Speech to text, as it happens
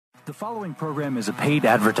The following program is a paid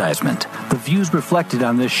advertisement. The views reflected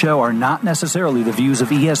on this show are not necessarily the views of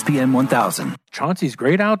ESPN 1000. Chauncey's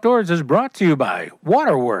Great Outdoors is brought to you by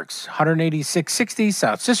Waterworks, 18660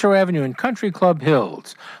 South Cicero Avenue in Country Club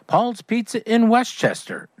Hills, Paul's Pizza in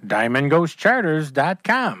Westchester,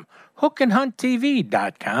 DiamondGhostCharters.com,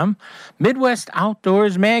 HookandHuntTV.com, Midwest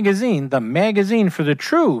Outdoors Magazine, the magazine for the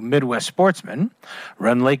true Midwest sportsman,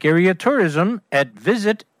 Run Lake Area Tourism at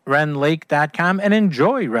visitrenlake.com and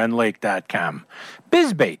enjoyrenlake.com.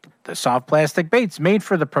 BizBait, the soft plastic baits made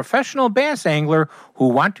for the professional bass angler who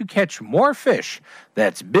want to catch more fish.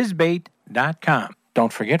 That's bizbait.com.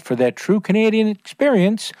 Don't forget, for that true Canadian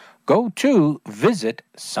experience, go to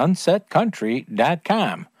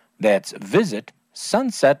visitsunsetcountry.com. That's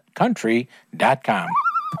visitsunsetcountry.com.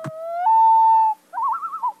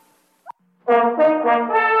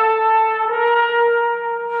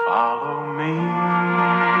 Follow me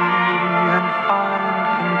and find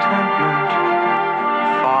contentment.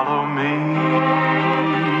 Follow me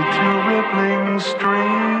to rippling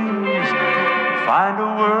streams. Find a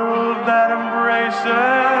world that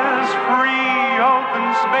embraces free open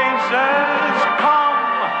spaces. Come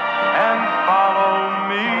and follow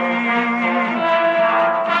me.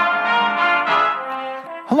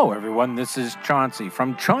 Hello, everyone. This is Chauncey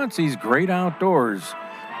from Chauncey's Great Outdoors.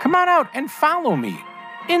 Come on out and follow me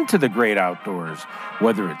into the great outdoors,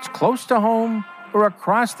 whether it's close to home or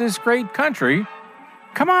across this great country.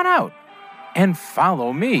 Come on out and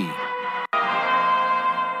follow me.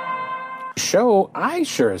 I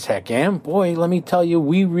sure as heck am. Boy, let me tell you,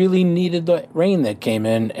 we really needed the rain that came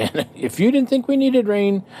in. And if you didn't think we needed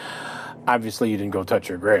rain, obviously you didn't go touch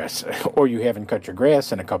your grass, or you haven't cut your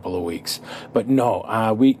grass in a couple of weeks. But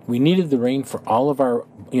no, we needed the rain for all of our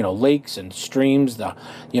lakes and streams. We're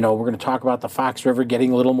going to talk about the Fox River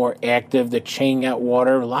getting a little more active, the Chang'at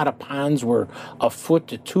water. A lot of ponds were 1 foot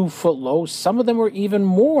to 2 foot low. Some of them were even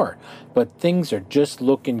more. But things are just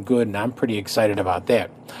looking good, and I'm pretty excited about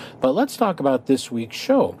that. But let's talk about this week's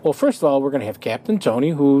show. Well, first of all, we're going to have Captain Tony,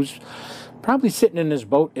 who's probably sitting in his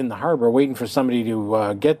boat in the harbor waiting for somebody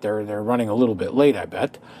to get there. They're running a little bit late, I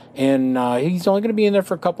bet. And he's only going to be in there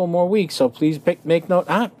for a couple more weeks, so please make note.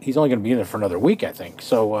 He's only going to be in there for another week, I think.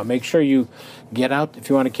 So make sure you get out if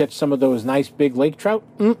you want to catch some of those nice big lake trout.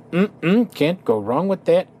 Can't go wrong with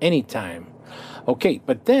that anytime. Okay,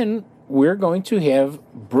 but then we're going to have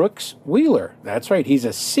Brooks Wheeler. That's right. He's a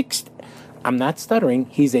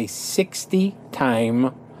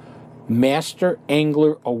 60-time Master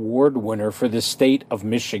Angler Award winner for the state of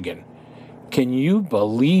Michigan. Can you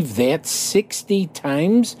believe that? 60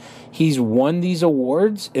 times he's won these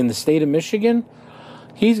awards in the state of Michigan?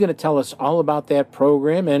 He's going to tell us all about that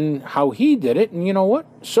program and how he did it. And you know what?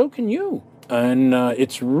 So can you. And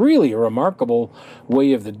it's really a remarkable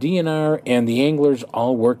way of the DNR and the anglers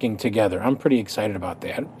all working together. I'm pretty excited about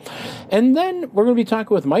that. And then we're going to be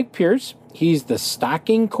talking with Mike Pierce. He's the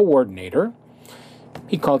stocking coordinator.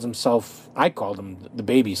 He calls himself, I called him the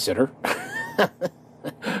babysitter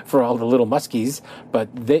for all the little muskies.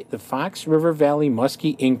 But the Fox River Valley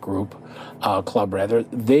Muskie Inc. Group, Club,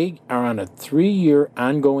 they are on a 3-year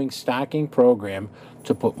ongoing stocking program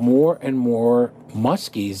to put more and more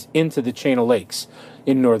muskies into the chain of lakes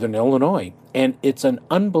in northern Illinois. And it's an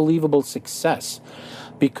unbelievable success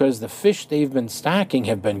because the fish they've been stocking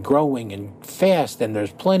have been growing and fast, and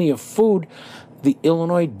there's plenty of food. The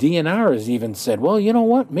Illinois DNR has even said, well, you know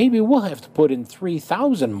what? Maybe we'll have to put in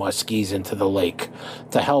 3,000 muskies into the lake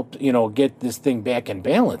to help, get this thing back in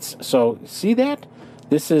balance. So see that?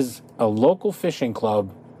 This is a local fishing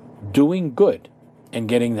club doing good and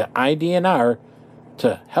getting the IDNR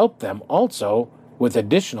to help them also with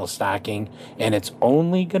additional stocking, and it's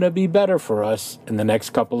only going to be better for us in the next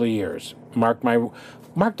couple of years. Mark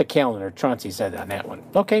the calendar, Chauncey said on that one.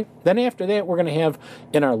 Okay, then after that, we're going to have,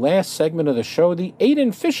 in our last segment of the show, the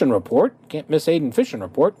Aiden Fishing Report. Can't miss Aiden Fishing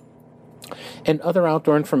Report. And other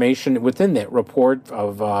outdoor information within that report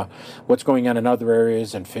of what's going on in other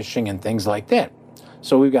areas and fishing and things like that.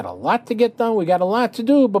 So we've got a lot to get done. We got a lot to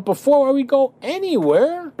do. But before we go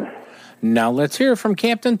anywhere, now let's hear from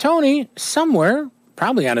Captain Tony somewhere,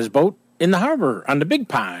 probably on his boat in the harbor on the big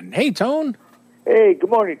pond. Hey, Tone. Hey, good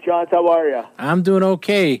morning, John. How are you? I'm doing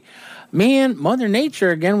okay. Man, Mother Nature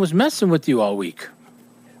again was messing with you all week.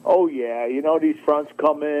 Oh, yeah. These fronts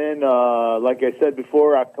come in. Like I said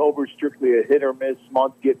before, October's strictly a hit or miss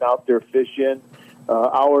month getting out there fishing,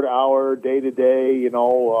 hour to hour, day to day.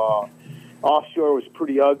 Offshore was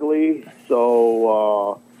pretty ugly.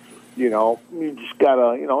 So, you just got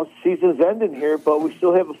to, season's ending here, but we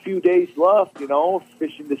still have a few days left,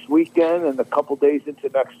 fishing this weekend and a couple days into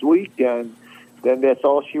next week. And then that's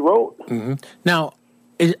all she wrote. Mm-hmm. Now,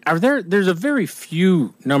 There's a very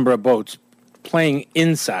few number of boats playing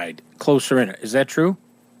inside, closer in. Is that true?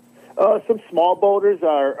 Some small boaters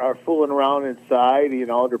are fooling around inside. You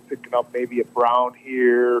know, they're picking up maybe a brown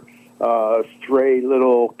here, stray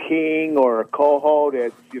little king or a coho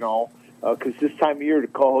that's, you know, because this time of year the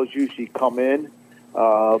cohos usually come in.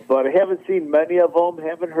 But I haven't seen many of them,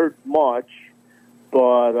 haven't heard much.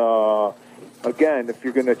 But, again, if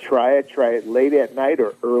you're going to try it late at night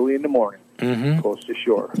or early in the morning, close to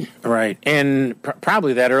shore. Right. And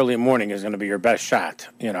probably that early morning is going to be your best shot,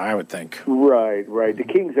 you know, I would think. Right. The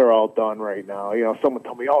Kings are all done right now. You know, someone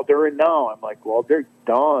told me, oh, they're in now. I'm like, well, they're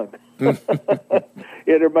done. Yeah,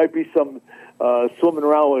 there might be some swimming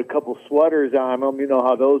around with a couple sweaters on them. You know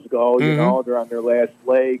how those go. You know, they're on their last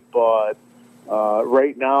leg. But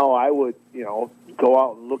right now I would, you know, go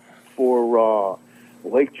out and look for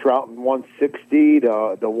lake trout in 160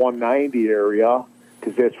 to the 190 area,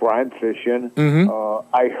 because that's where I'm fishing.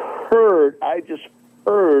 I just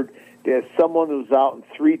heard that someone was out in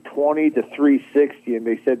 320 to 360, and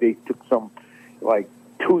they said they took some, like,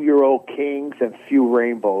 2-year-old kings and few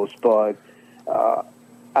rainbows. But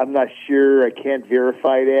I'm not sure. I can't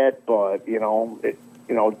verify that. But, you know,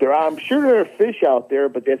 I'm sure there are fish out there,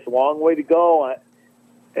 but that's a long way to go.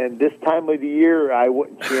 And this time of the year, I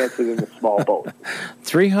wouldn't chance it in a small boat.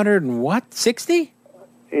 300 and what? 60?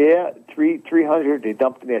 Yeah, 300. They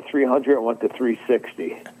dumped in at 300 and went to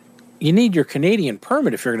 360. You need your Canadian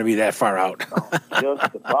permit if you're going to be that far out.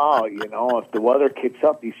 Just about, you know, if the weather kicks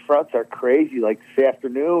up, these fronts are crazy. Like this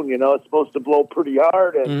afternoon, you know, it's supposed to blow pretty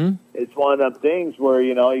hard, and it's one of them things where,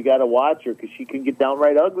 you know, you got to watch her because she can get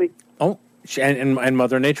downright ugly. Oh, and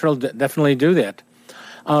Mother Nature will definitely do that.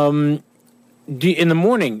 In the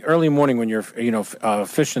morning, early morning, when you're, you know,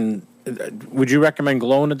 fishing, would you recommend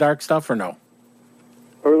glow-in-the-dark stuff or no?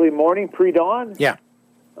 Early morning, pre-dawn? Yeah.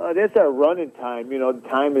 That's our running time. You know, the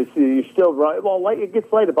time is, you're still running. Well, it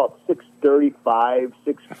gets light about 6:35,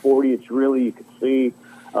 6:40. It's really, you can see.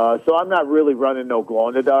 So I'm not really running no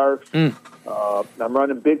glow-in-the-darks. I'm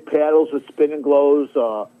running big paddles with spinning glows,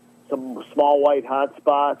 some small white hot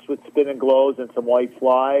spots with spinning glows, and some white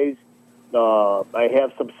flies. I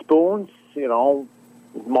have some spoons, you know,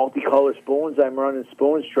 multicolor spoons. I'm running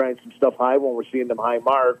spoons, trying some stuff high when we're seeing them high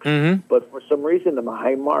marks. But for some reason, the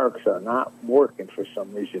high marks are not working for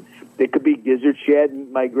some reason. They could be gizzard shad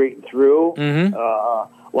migrating through.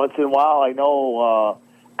 Once in a while, I know a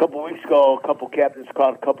couple weeks ago, a couple captains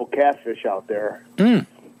caught a couple catfish out there. You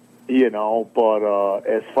know, but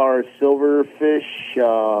as far as silverfish,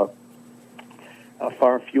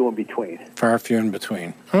 far and few in between. Far few in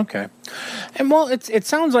between. Okay. And, well, it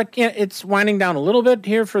sounds like it's winding down a little bit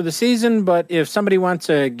here for the season, but if somebody wants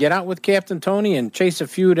to get out with Captain Tony and chase a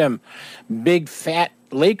few of them big, fat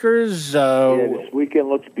Lakers... this weekend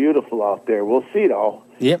looks beautiful out there. We'll see, though.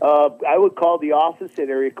 Yep. I would call the office at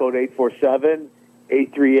area code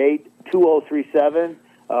 847-838-2037.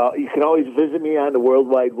 You can always visit me on the World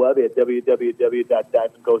Wide Web at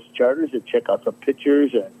www.diamondghostcharters and check out some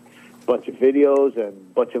pictures and bunch of videos and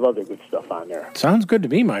a bunch of other good stuff on there. Sounds good to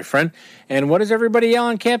me, my friend. And what does everybody yell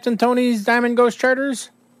on Captain Tony's Diamond Ghost Charters?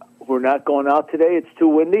 We're not going out today. It's too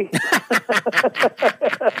windy.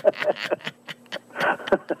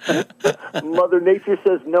 Mother Nature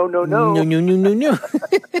says no, no, no. No, no, no, no, no.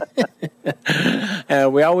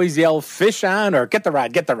 We always yell fish on or get the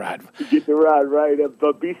rod, get the rod. Get the rod, right.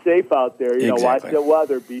 But be safe out there. You know, watch the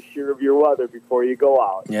weather. Be sure of your weather before you go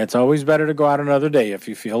out. Yeah, it's always better to go out another day if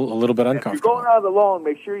you feel a little bit uncomfortable. If you're going out alone,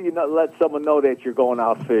 make sure you let someone know that you're going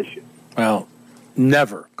out fishing. Well,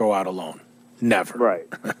 never go out alone. Never. Right.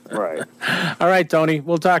 All right, Tony.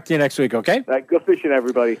 We'll talk to you next week, okay? All right, good fishing,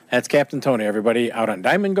 everybody. That's Captain Tony, everybody, out on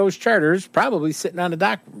Diamond Ghost Charters, probably sitting on the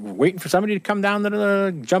dock waiting for somebody to come down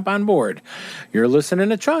to jump on board. You're listening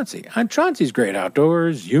to Chauncey on Chauncey's Great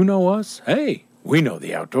Outdoors. You know us. Hey, we know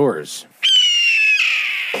the outdoors.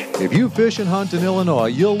 If you fish and hunt in Illinois,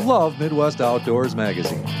 you'll love Midwest Outdoors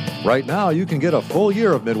magazine. Right now, you can get a full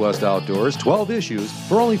year of Midwest Outdoors, 12 issues,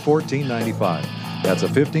 for only $14.95. That's a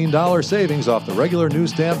 $15 savings off the regular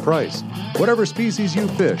newsstand price. Whatever species you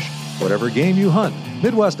fish, whatever game you hunt,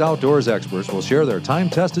 Midwest Outdoors experts will share their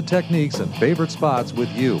time-tested techniques and favorite spots with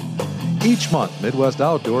you. Each month, Midwest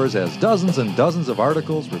Outdoors has dozens and dozens of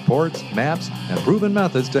articles, reports, maps, and proven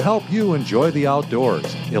methods to help you enjoy the outdoors.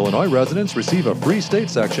 Illinois residents receive a free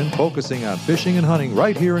state section focusing on fishing and hunting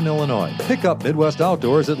right here in Illinois. Pick up Midwest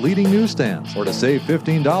Outdoors at leading newsstands, or to save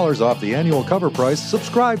 $15 off the annual cover price,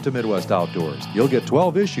 subscribe to Midwest Outdoors. You'll get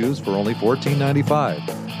 12 issues for only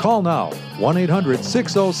 $14.95. Call now,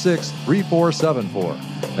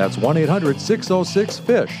 1-800-606-3474. That's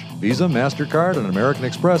 1-800-606-FISH. Visa, MasterCard, and American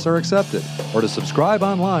Express are accepted. Or to subscribe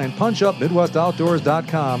online, punch up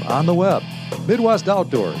MidwestOutdoors.com on the web. Midwest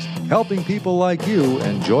Outdoors, helping people like you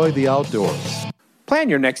enjoy the outdoors. Plan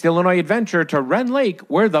your next Illinois adventure to Wren Lake,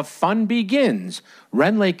 where the fun begins.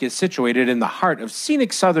 Wren Lake is situated in the heart of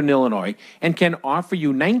scenic southern Illinois and can offer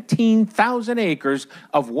you 19,000 acres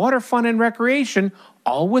of water fun and recreation,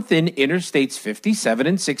 all within Interstates 57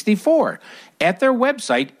 and 64. At their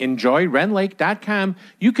website, enjoywrenlake.com,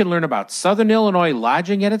 you can learn about Southern Illinois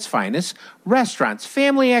lodging at its finest, restaurants,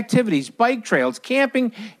 family activities, bike trails,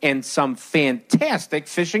 camping, and some fantastic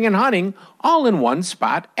fishing and hunting, all in one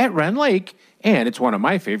spot at Wren Lake. And it's one of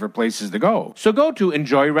my favorite places to go. So go to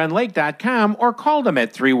enjoywrenlake.com or call them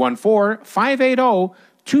at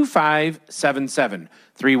 314-580-2577.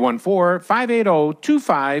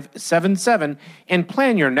 314-580-2577 and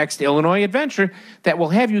plan your next Illinois adventure that will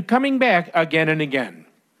have you coming back again and again.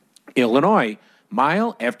 Illinois,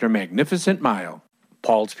 mile after magnificent mile.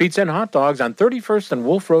 Paul's Pizza and Hot Dogs on 31st and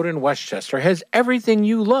Wolf Road in Westchester has everything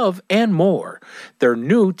you love and more. Their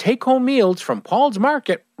new take-home meals from Paul's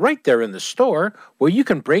Market right there in the store, where you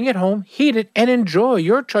can bring it home, heat it, and enjoy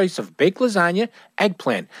your choice of baked lasagna,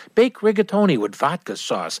 eggplant, baked rigatoni with vodka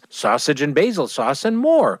sauce, sausage and basil sauce, and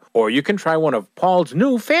more. Or you can try one of Paul's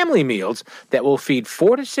new family meals that will feed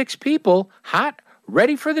 4 to 6 people, hot,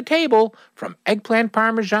 ready for the table, from eggplant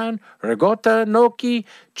parmesan, ricotta gnocchi,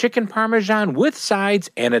 chicken parmesan with sides,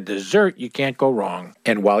 and a dessert you can't go wrong.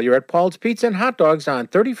 And while you're at Paul's Pizza and Hot Dogs on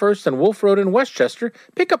 31st and Wolf Road in Westchester,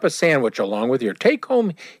 pick up a sandwich along with your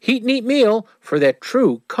take-home heat and eat meal for that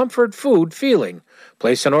true comfort food feeling.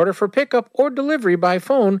 Place an order for pickup or delivery by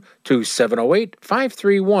phone to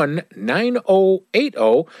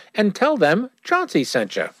 708-531-9080 and tell them Chauncey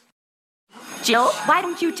sent you. Jill, why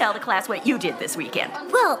don't you tell the class what you did this weekend?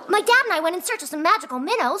 Well, my dad and I went in search of some magical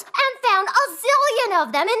minnows and found a zillion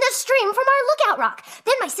of them in the stream from our lookout rock.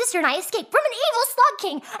 Then my sister and I escaped from an evil slug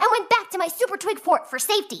king and went back to my super twig fort for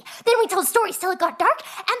safety. Then we told stories till it got dark,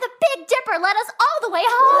 and the Big Dipper led us all the way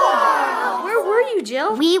home. Wow. Where were you,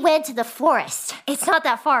 Jill? We went to the forest. It's not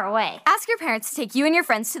that far away. Ask your parents to take you and your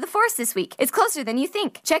friends to the forest this week. It's closer than you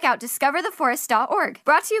think. Check out discovertheforest.org.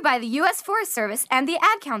 Brought to you by the U.S. Forest Service and the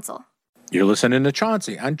Ad Council. You're listening to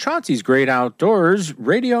Chauncey on Chauncey's Great Outdoors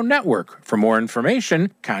Radio Network. For more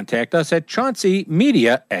information, contact us at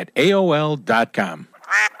chaunceymedia@aol.com.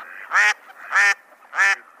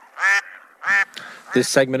 This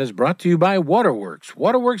segment is brought to you by Waterworks.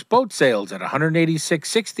 Waterworks Boat Sales at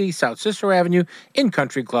 18660 South Cicero Avenue in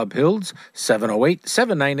Country Club Hills,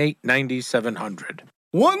 708-798-9700.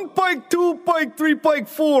 1 pike, 2 pike, 3 pike,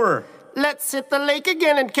 4. Let's hit the lake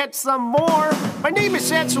again and catch some more. My name is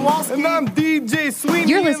Chad Shawalski. And I'm DJ Sweeney.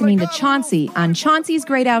 You're listening to Chauncey on Chauncey's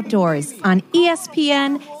Great Outdoors on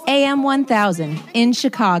ESPN AM 1000 in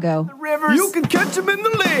Chicago. Rivers. You can catch them in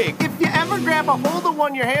the lake. If you ever grab a hold of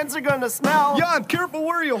one, your hands are going to smell. Yeah, and careful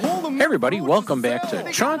where you hold them. Hey everybody, welcome back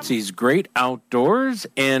to Chauncey's Great Outdoors.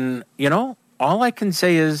 And, you know, all I can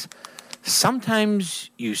say is sometimes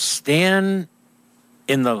you stand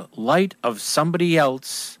in the light of somebody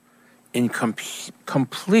else in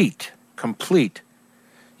complete,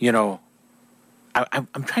 you know,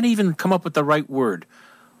 I'm trying to even come up with the right word.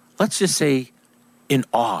 Let's just say in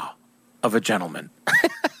awe of a gentleman.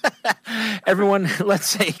 Everyone, let's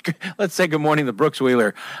say good morning to Brooks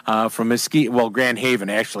Wheeler from Mesquite, well, Grand Haven,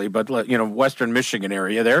 actually, but, you know, Western Michigan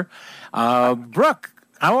area there. Brooke,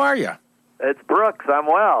 how are you? It's Brooks. I'm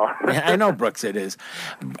well. I know Brooks it is.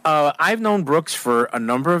 I've known Brooks for a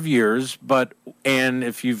number of years, and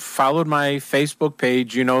if you've followed my Facebook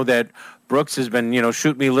page, you know that Brooks has been, you know,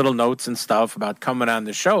 shooting me little notes and stuff about coming on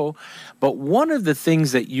the show. But one of the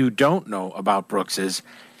things that you don't know about Brooks is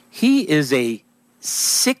he is a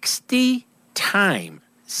 60-time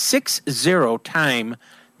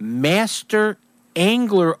Master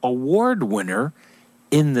Angler Award winner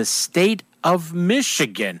in the state of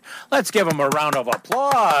Michigan. Let's give him a round of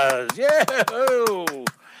applause. Yeah.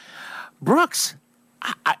 Brooks,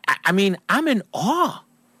 I mean, I'm in awe.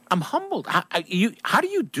 I'm humbled. How do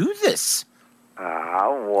you do this?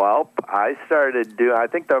 Well, I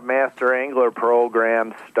think the Master Angler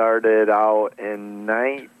program started out in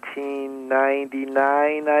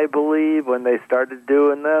 1999, I believe, when they started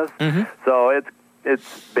doing this. Mm-hmm. So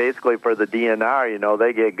it's basically for the DNR, you know,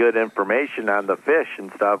 they get good information on the fish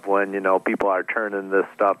and stuff when, you know, people are turning this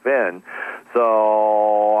stuff in.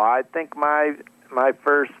 So I think my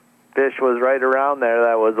first fish was right around there.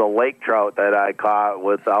 That was a lake trout that I caught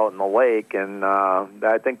out in the lake, and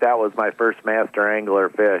I think that was my first Master Angler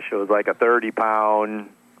fish. It was like a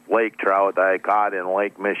 30-pound lake trout that I caught in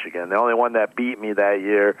Lake Michigan. The only one that beat me that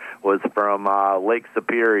year was from Lake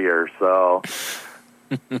Superior. So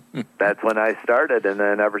that's when I started, and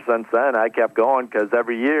then ever since then I kept going because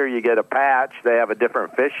every year you get a patch. They have a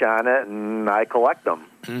different fish on it, and I collect them.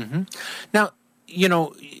 Mm-hmm. Now,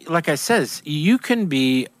 like I says, you can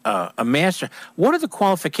be a master. What are the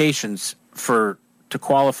qualifications to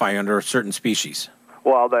qualify under a certain species?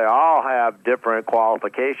 Well, they all have different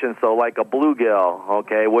qualifications. So like a bluegill,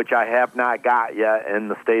 okay, which I have not got yet in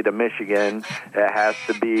the state of Michigan, it has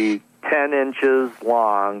to be 10 inches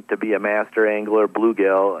long to be a master angler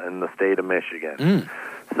bluegill in the state of Michigan.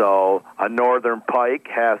 So a northern pike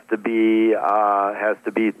has to be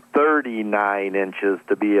 39 inches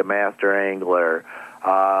to be a master angler.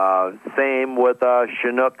 Same with a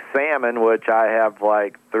Chinook salmon, which I have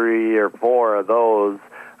like 3 or 4 of those.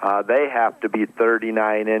 They have to be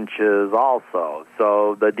 39 inches also.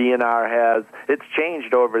 So the DNR it's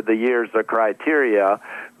changed over the years, the criteria,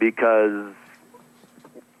 because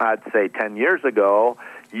I'd say 10 years ago,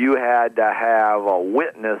 you had to have a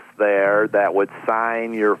witness there that would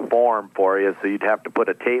sign your form for you. So you'd have to put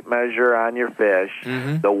a tape measure on your fish.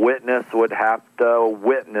 Mm-hmm. The witness would have to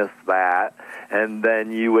witness that, and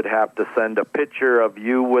then you would have to send a picture of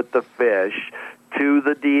you with the fish to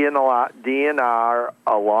the DNR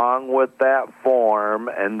along with that form,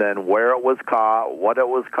 and then where it was caught, what it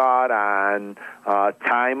was caught on,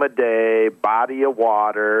 time of day, body of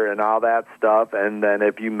water, and all that stuff. And then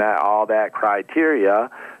if you met all that criteria,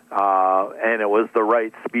 and it was the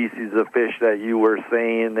right species of fish that you were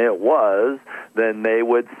saying it was, then they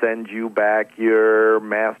would send you back your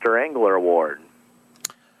Master Angler Award.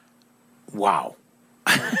 Wow.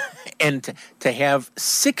 And to have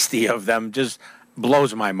 60 of them just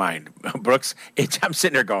blows my mind, Brooks. I'm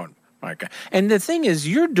sitting there going, my God. And the thing is,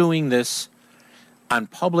 you're doing this on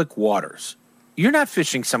public waters. You're not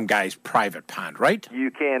fishing some guy's private pond, right?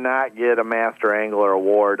 You cannot get a Master Angler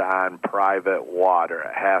Award on private water.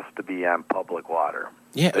 It has to be on public water.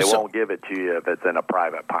 Yeah, they won't give it to you if it's in a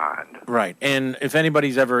private pond. Right. And if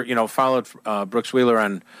anybody's ever, followed Brooks Wheeler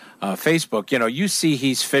on Facebook, you see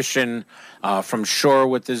he's fishing from shore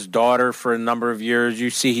with his daughter for a number of years. You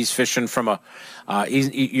see he's fishing from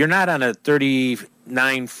you're not on a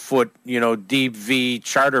 39-foot, deep V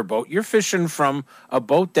charter boat. You're fishing from a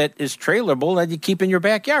boat that is trailerable that you keep in your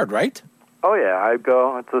backyard, right? Oh, yeah.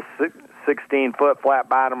 It's a 16-foot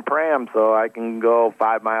flat-bottom pram, so I can go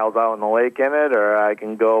 5 miles out in the lake in it, or I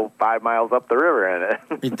can go 5 miles up the river in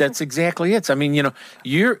it. That's exactly it. I mean,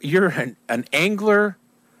 you're an angler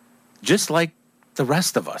just like the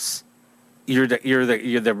rest of us. You're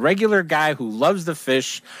the regular guy who loves the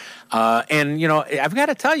fish, and I've got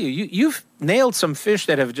to tell you, you've nailed some fish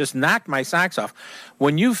that have just knocked my socks off.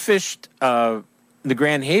 When you fished the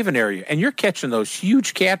Grand Haven area, and you're catching those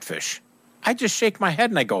huge catfish, I just shake my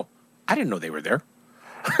head and I go, I didn't know they were there.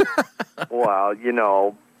 Well,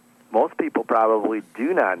 most people probably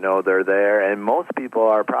do not know they're there, and most people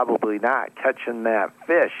are probably not catching that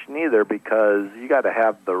fish neither, because you got to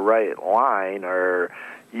have the right line, or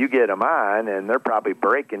you get them on, and they're probably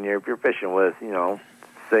breaking you. If you're fishing with,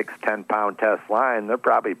 6-10-pound test line, they're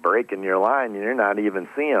probably breaking your line, and you're not even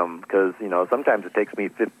seeing them, because, sometimes it takes me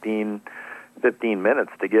 15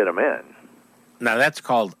 minutes to get them in. Now, that's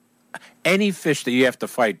called any fish that you have to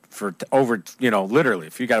fight for over, literally,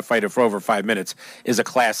 if you got to fight it for over 5 minutes, is a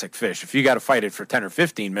classic fish. If you got to fight it for 10 or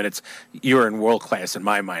 15 minutes, you're in world class in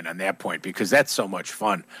my mind on that point, because that's so much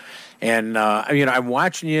fun. And I'm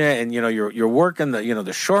watching you, and you're working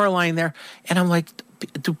the shoreline there, and I'm like,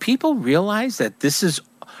 do people realize that this is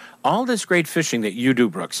all this great fishing that you do,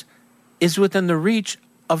 Brooks, is within the reach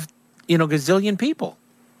of gazillion people?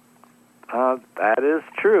 That is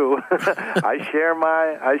true. I share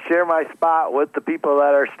my spot with the people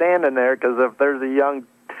that are standing there, because if there's a young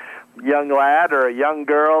lad or a young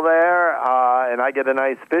girl there, and I get a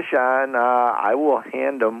nice fish on, I will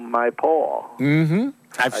hand them my pole. Mm-hmm.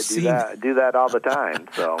 I do that all the time.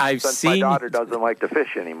 So since my daughter doesn't like to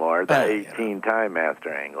fish anymore, the 18-time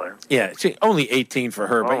master angler. Yeah, only 18 for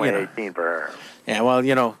her. Only 18 for her. Yeah, well,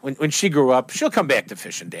 when she grew up, she'll come back to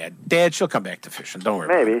fishing, Dad, she'll come back to fishing. Don't worry.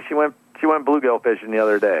 Maybe she went bluegill fishing the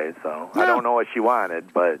other day. So yeah. I don't know what she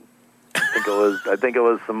wanted, but I think it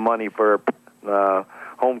was some money for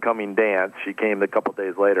homecoming dance. She came a couple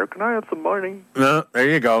days later. Can I have some money? There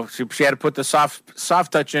you go. She had to put the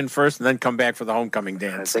soft touch in first, and then come back for the homecoming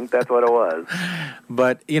dance. I think that's what it was.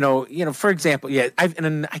 But for example, yeah, I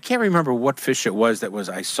can't remember what fish it was that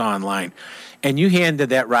I saw online, and you handed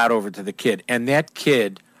that rod over to the kid, and that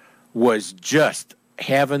kid was just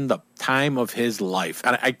having the time of his life.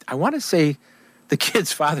 And I want to say the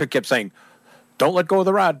kid's father kept saying, Don't let go of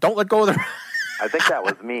the rod. Don't let go of the rod. I think that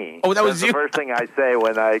was me. Oh, that was That's you? the first thing I say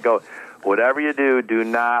when I go, whatever you do, do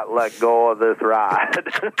not let go of this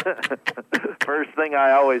rod. First thing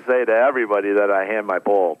I always say to everybody that I hand my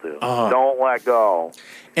pole to. Don't let go.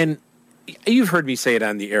 And you've heard me say it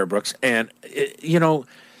on the air, Brooks, and, you know,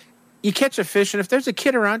 you catch a fish, and if there's a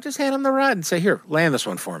kid around, just hand him the rod and say, here, land this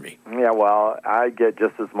one for me. Yeah, well, I get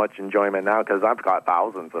just as much enjoyment now because I've caught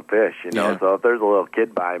thousands of fish, you know. Yeah. So if there's a little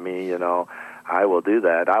kid by me, you know, I will do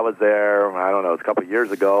that. I was there, I don't know, it's a couple of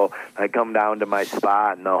years ago. I come down to my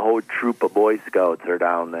spot, and the whole troop of Boy Scouts are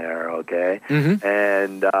down there, okay? Mm-hmm.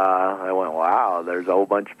 And I went, wow, there's a whole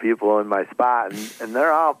bunch of people in my spot. And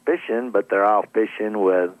they're all fishing, but they're all fishing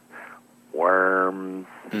with worms,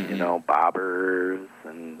 you know, bobbers.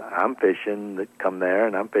 And I'm fishing that come there,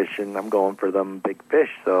 and I'm going for them big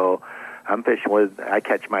fish. So I'm fishing I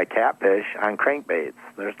catch my catfish on crankbaits.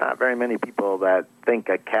 There's not very many people that think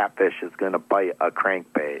a catfish is going to bite a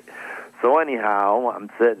crankbait. So anyhow, I'm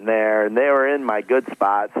sitting there, and they were in my good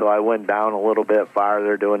spot, so I went down a little bit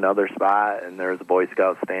farther to another spot, and there's a Boy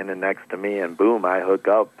Scout standing next to me, and boom, I hook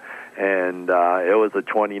up, and it was a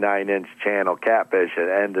 29-inch channel catfish it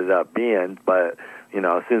ended up being, but, you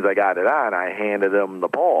know, as soon as I got it on, I handed him the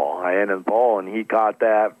pole. And he caught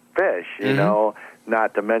that fish, you know.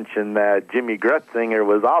 Not to mention that Jimmy Gretzinger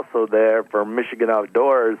was also there for Michigan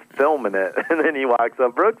Outdoors filming it. And then he walks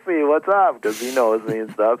up, Brooksy, what's up? Because he knows me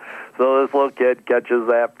and stuff. So this little kid catches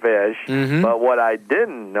that fish. But what I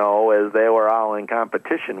didn't know is they were all in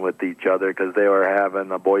competition with each other because they were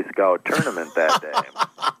having a Boy Scout tournament that day.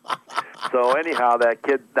 So anyhow, that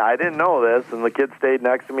kid, I didn't know this, and the kid stayed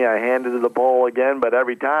next to me. I handed him the pole again, but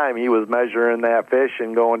every time he was measuring that fish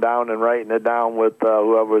and going down and writing it down with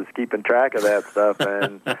whoever was keeping track of that stuff,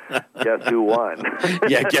 and guess who won?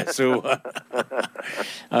 Yeah, guess who won?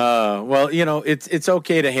 Well, you know, it's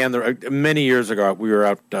okay to hand the. Many years ago, we were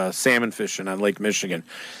out salmon fishing on Lake Michigan,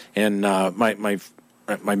 and my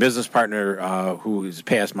business partner, who is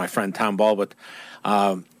passed, my friend Tom Balbut,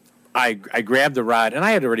 I grabbed the rod, and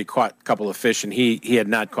I had already caught a couple of fish, and he had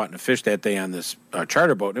not caught a fish that day on this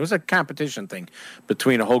charter boat. And it was a competition thing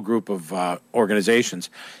between a whole group of organizations.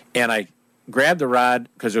 And I grabbed the rod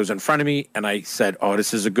because it was in front of me, and I said, oh,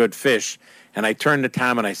 this is a good fish. And I turned to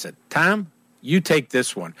Tom, and I said, Tom, you take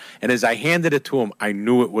this one. And as I handed it to him, I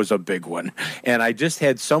knew it was a big one. And I just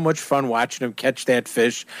had so much fun watching him catch that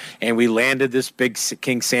fish. And we landed this big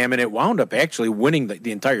king salmon. It wound up actually winning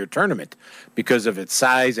the entire tournament because of its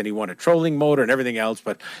size. And he won a trolling motor and everything else.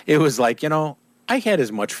 But it was like, you know, I had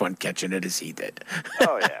as much fun catching it as he did.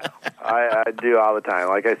 Oh, yeah. I do all the time.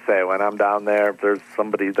 Like I say, when I'm down there, if there's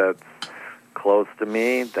somebody that's close to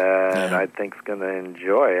me that I think's going to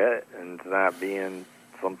enjoy it and it's not being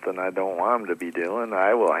something I don't want him to be doing,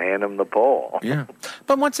 I will hand him the pole. Yeah.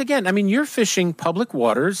 But once again, I mean, you're fishing public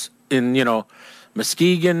waters in, you know,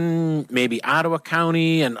 Muskegon, maybe Ottawa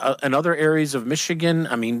County and other areas of Michigan.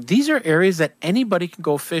 I mean, these are areas that anybody can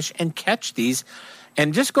go fish and catch these.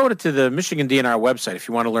 And just go to the Michigan DNR website if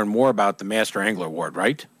you want to learn more about the Master Angler Award,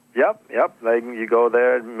 right? Yep. You go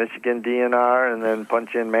there, Michigan DNR, and then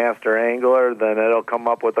punch in Master Angler, then it'll come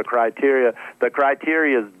up with the criteria. The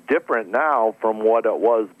criteria is different now from what it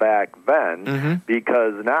was back then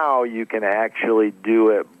because now you can actually do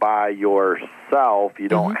it by yourself. You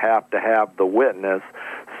don't have to have the witness.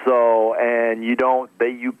 So, and you don't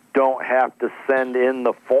have to send in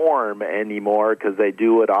the form anymore because they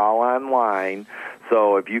do it all online.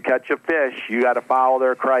 So if you catch a fish, you got to follow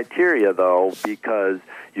their criteria, though, because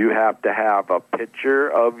you have to have a picture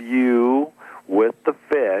of you with the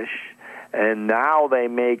fish, and now they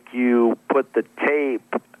make you put the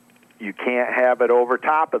tape. You can't have it over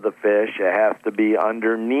top of the fish. It has to be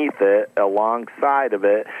underneath it, alongside of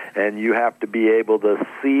it, and you have to be able to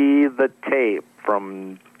see the tape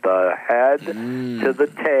from the head to the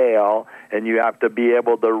tail, and you have to be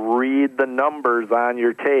able to read the numbers on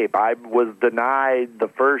your tape. I was denied the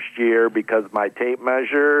first year because my tape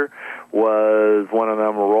measure was one of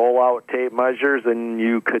them rollout tape measures, and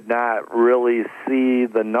you could not really see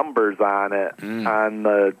the numbers on it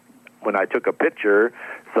when I took a picture.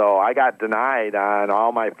 So I got denied on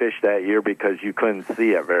all my fish that year because you couldn't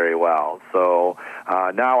see it very well. So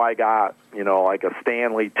now I got, you know, like a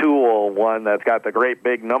Stanley Tool one that's got the great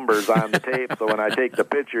big numbers on the tape. So when I take the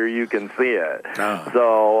picture, you can see it.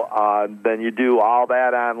 So then you do all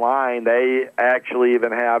that online. They actually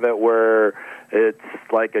even have it where it's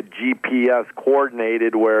like a GPS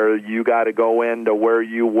coordinated where you got to go into where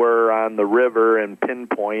you were on the river and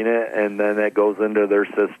pinpoint it, and then it goes into their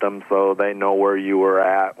system so they know where you were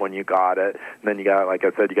at when you got it. And then you got, like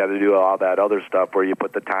I said, you got to do all that other stuff where you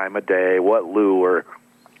put the time of day, what lure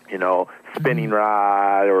spinning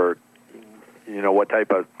rod or, what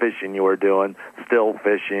type of fishing you were doing, still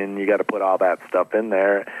fishing. You got to put all that stuff in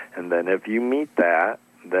there. And then if you meet that,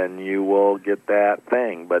 then you will get that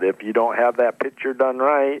thing. But if you don't have that picture done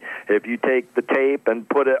right, if you take the tape and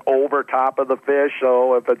put it over top of the fish,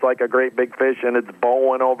 so if it's like a great big fish and it's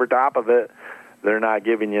bowing over top of it, they're not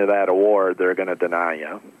giving you that award. They're going to deny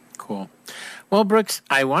you. Cool. Well, Brooks,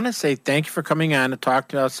 I want to say thank you for coming on to talk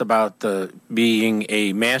to us about being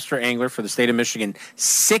a master angler for the state of Michigan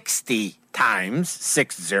 60 times,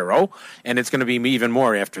 60, and it's going to be even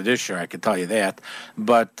more after this year, I can tell you that.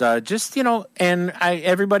 But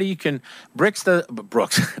everybody, you can, Brooks does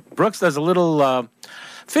a little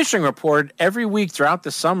fishing report every week throughout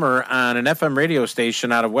the summer on an FM radio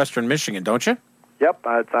station out of Western Michigan, don't you? Yep,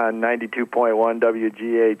 it's on 92.1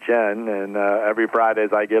 WGHN, and every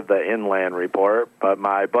Fridays I give the inland report, but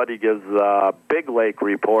my buddy gives the Big Lake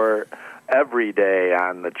report every day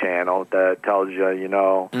on the channel that tells you,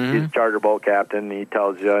 he's a charter boat captain, he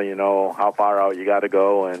tells you, how far out you got to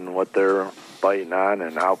go and what they're biting on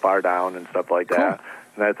and how far down and stuff like that,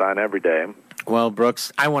 and that's on every day. Well,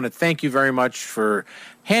 Brooks, I want to thank you very much for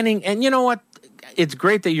handing, and you know what? It's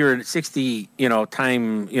great that you're a 60,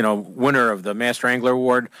 time, winner of the Master Angler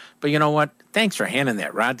Award. But you know what? Thanks for handing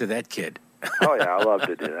that rod to that kid. Oh, yeah, I love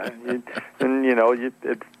to do that.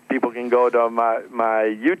 If people can go to my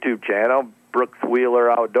YouTube channel, Brooks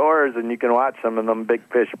Wheeler Outdoors, and you can watch some of them big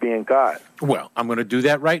fish being caught. Well, I'm going to do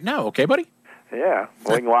that right now. Okay, buddy? Yeah,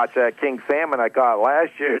 we can watch that king salmon I caught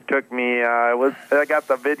last year. It took me, I got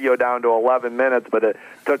the video down to 11 minutes, but it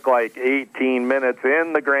took like 18 minutes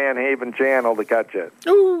in the Grand Haven Channel to catch it.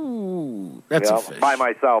 Ooh, that's a fish. By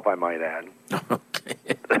myself, I might add. Okay.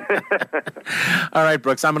 All right,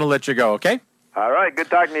 Brooks, I'm going to let you go, okay? All right, good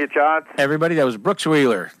talking to you, Chauncey. Everybody, that was Brooks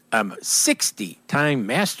Wheeler, 60-time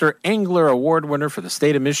Master Angler Award winner for the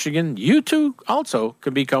state of Michigan. You too also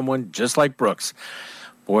could become one just like Brooks.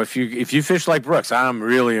 Boy, if you fish like Brooks, I'm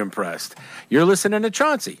really impressed. You're listening to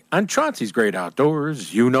Chauncey on Chauncey's Great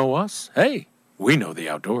Outdoors. You know us. Hey, we know the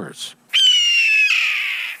outdoors.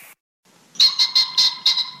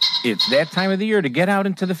 It's that time of the year to get out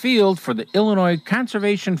into the field for the Illinois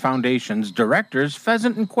Conservation Foundation's Director's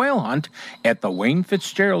Pheasant and Quail Hunt at the Wayne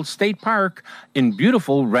Fitzgerald State Park in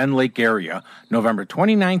beautiful Wren Lake area, November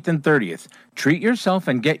 29th and 30th. Treat yourself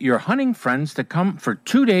and get your hunting friends to come for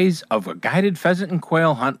 2 days of a guided pheasant and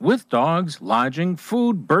quail hunt with dogs, lodging,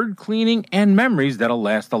 food, bird cleaning, and memories that'll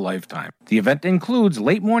last a lifetime. The event includes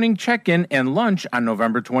late morning check-in and lunch on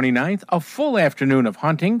November 29th, a full afternoon of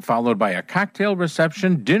hunting, followed by a cocktail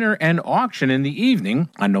reception, dinner, and auction in the evening.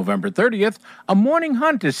 On November 30th, a morning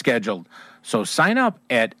hunt is scheduled. So sign up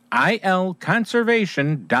at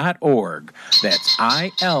ilconservation.org. That's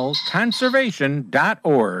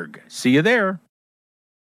ilconservation.org. See you there.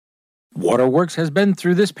 Waterworks has been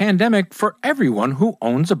through this pandemic for everyone who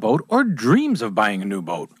owns a boat or dreams of buying a new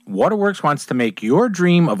boat. Waterworks wants to make your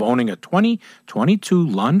dream of owning a 2022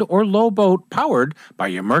 Lund or Lowe boat powered by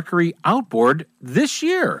your Mercury outboard this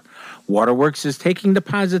year. Waterworks is taking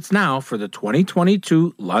deposits now for the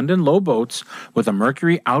 2022 Lund and Lowe boats with a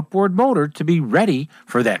Mercury outboard motor to be ready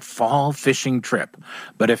for that fall fishing trip.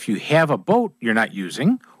 But if you have a boat you're not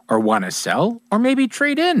using or want to sell or maybe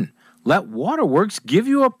trade in, let Waterworks give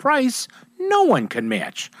you a price no one can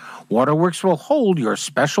match. Waterworks will hold your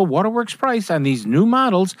special Waterworks price on these new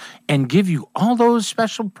models and give you all those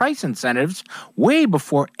special price incentives way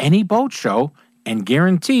before any boat show and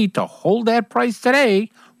guarantee to hold that price today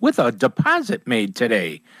with a deposit made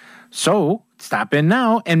today. So stop in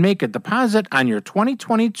now and make a deposit on your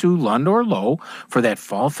 2022 Lund or Lowe for that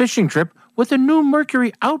fall fishing trip with a new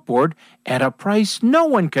Mercury outboard at a price no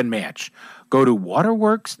one can match. Go to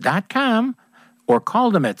waterworks.com or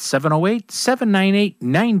call them at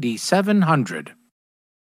 708-798-9700.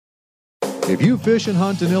 If you fish and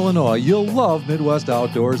hunt in Illinois, you'll love Midwest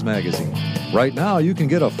Outdoors magazine. Right now, you can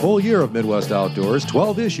get a full year of Midwest Outdoors,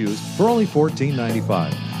 12 issues, for only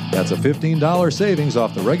 $14.95. That's a $15 savings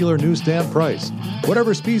off the regular newsstand price.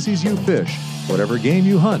 Whatever species you fish, whatever game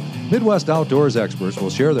you hunt, Midwest Outdoors experts will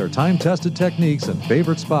share their time-tested techniques and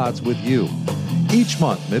favorite spots with you. Each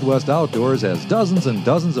month, Midwest Outdoors has dozens and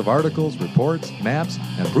dozens of articles, reports, maps,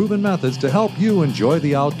 and proven methods to help you enjoy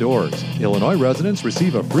the outdoors. Illinois residents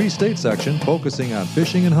receive a free state section focusing on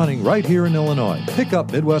fishing and hunting right here in Illinois. Pick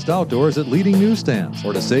up Midwest Outdoors at leading newsstands.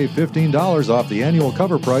 Or to save $15 off the annual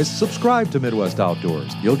cover price, subscribe to Midwest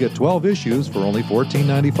Outdoors. You'll get 12 issues for only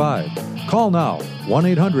 $14.95. Call now,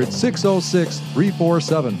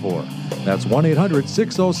 1-800-606-3474. That's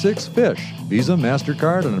 1-800-606-FISH. Visa,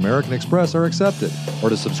 MasterCard, and American Express are accepted. Or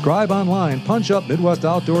to subscribe online, punch up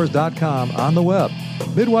MidwestOutdoors.com on the web.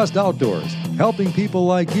 Midwest Outdoors, helping people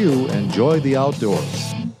like you enjoy the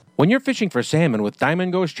outdoors. When you're fishing for salmon with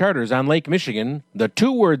Diamond Ghost Charters on Lake Michigan, the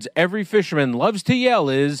 2 words every fisherman loves to yell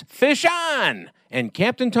is, fish on! And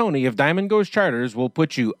Captain Tony of Diamond Ghost Charters will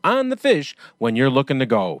put you on the fish when you're looking to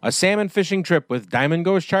go. A salmon fishing trip with Diamond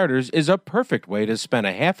Ghost Charters is a perfect way to spend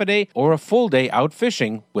a half a day or a full day out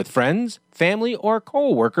fishing with friends, family, or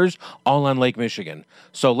co-workers all on Lake Michigan.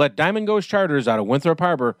 So let Diamond Ghost Charters out of Winthrop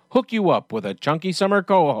Harbor hook you up with a chunky summer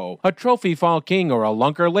coho, a trophy fall king, or a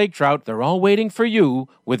lunker lake trout. They're all waiting for you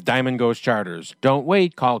with Diamond Ghost Charters. Don't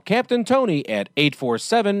wait. Call Captain Tony at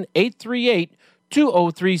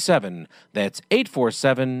 847-838-2037. That's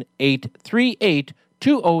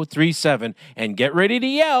 847-838-2037. And get ready to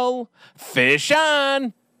yell, fish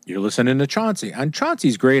on! You're listening to Chauncey on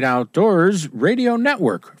Chauncey's Great Outdoors Radio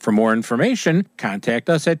Network. For more information, contact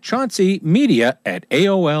us at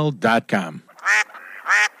chaunceymedia@aol.com.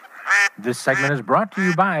 This segment is brought to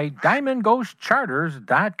you by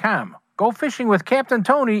DiamondGhostCharters.com. Go fishing with Captain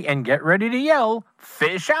Tony and get ready to yell,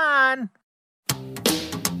 fish on!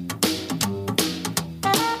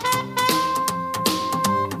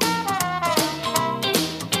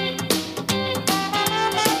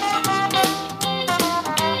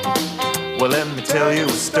 Well, let me tell you a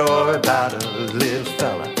story about a little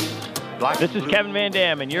fella. This is Kevin Van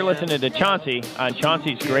Dam, and you're listening to Chauncey on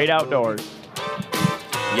Chauncey's Great Outdoors.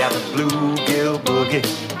 Yeah, the bluegill boogie.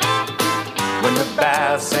 When the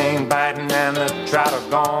bass ain't biting and the trout are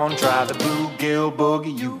gone, try the bluegill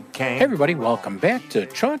boogie, you can. Hey everybody, welcome back to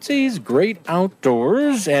Chauncey's Great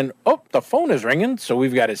Outdoors. And, oh, the phone is ringing, so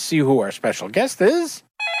we've got to see who our special guest is.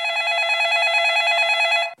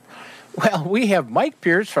 Well, we have Mike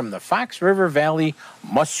Pierce from the Fox River Valley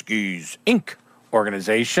Muskies, Inc.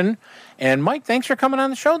 organization. And, Mike, thanks for coming on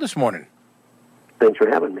the show this morning. Thanks for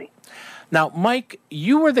having me. Now, Mike,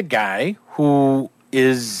 you were the guy who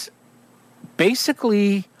is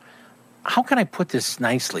basically, how can I put this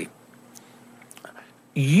nicely?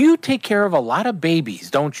 You take care of a lot of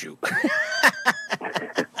babies, don't you?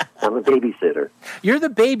 I'm a babysitter. You're the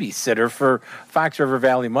babysitter for Fox River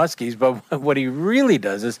Valley Muskies, but what he really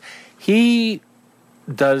does is he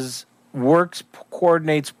does works,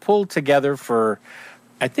 coordinates, pull together for,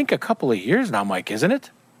 I think, a couple of years now, Mike, isn't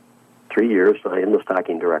it? 3 years. I am the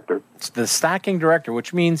stocking director. It's the stocking director,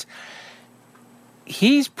 which means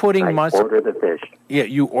he's putting order the fish. Yeah,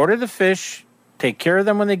 you order the fish, take care of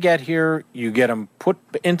them when they get here, you get them put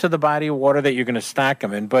into the body of water that you're going to stock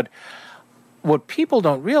them in, but what people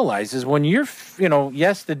don't realize is when you're,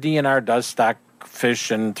 yes, the DNR does stock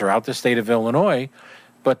fish throughout the state of Illinois,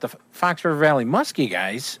 but the Fox River Valley Muskie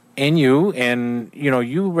guys and you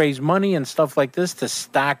raise money and stuff like this to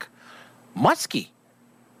stock muskie,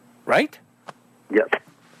 right? Yes.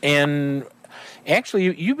 And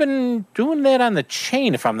actually, you've been doing that on the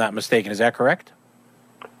chain, if I'm not mistaken. Is that correct?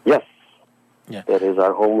 Yes. Yeah. That is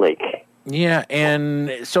our home lake. Yeah,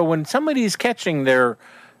 and so when somebody's catching their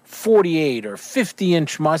 48 or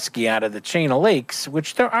 50-inch muskie out of the chain of lakes,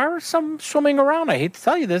 which there are some swimming around. I hate to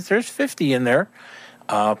tell you this. There's 50 in there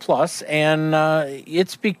plus, and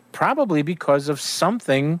it's probably because of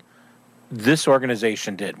something this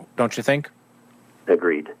organization did, don't you think?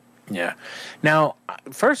 Agreed. Yeah. Now,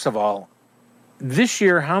 first of all, this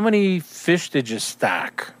year, how many fish did you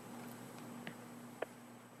stock?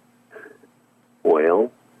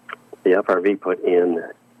 Well, the FRV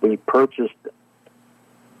we purchased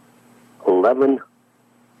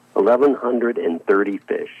 1,130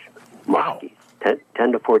 fish, muskies, 10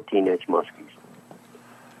 to 14-inch muskies.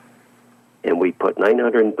 And we put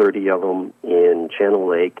 930 of them in Channel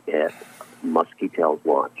Lake at Muskie Tails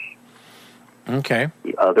launch. Okay.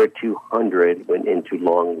 The other 200 went into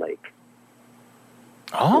Long Lake.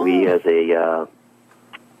 Oh. We, as a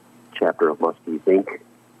chapter of Muskies Inc.,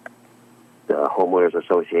 the Homeowners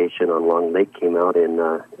Association on Long Lake came out and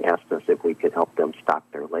asked us if we could help them stock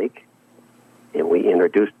their lake. And we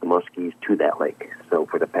introduced the muskies to that lake. So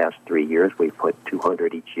for the past 3 years, we put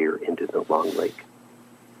 200 each year into the Long Lake.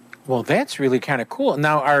 Well, that's really kind of cool.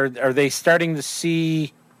 Now, are they starting to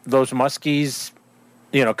see those muskies?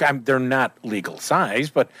 They're not legal size,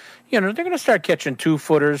 but, they're going to start catching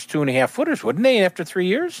 2-footers, 2.5-footers, wouldn't they, after 3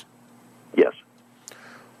 years? Yes.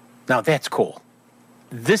 Now, that's cool.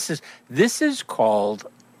 This is called,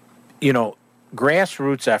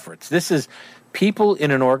 grassroots efforts. This is people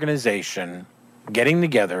in an organization getting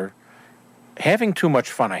together, having too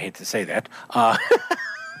much fun. I hate to say that,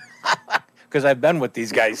 because I've been with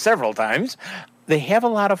these guys several times. They have a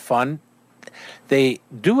lot of fun. They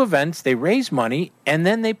do events, they raise money, and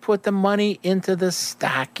then they put the money into the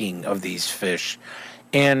stocking of these fish.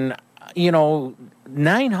 And,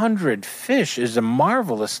 900 fish is a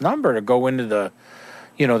marvelous number to go into the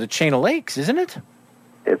chain of lakes, isn't it?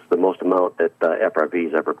 It's the most amount that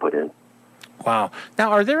FRV's ever put in. Wow.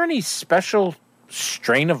 Now, are there any special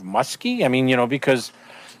strain of muskie? I mean, because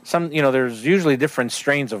there's usually different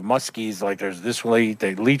strains of muskies. Like there's this lake,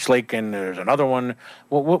 the Leech Lake, and there's another one.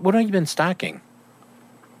 What have you been stocking?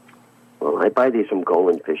 Well, I buy these from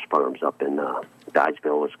Golden Fish Farms up in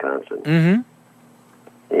Dodgeville, Wisconsin. Mm-hmm.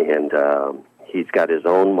 And he's got his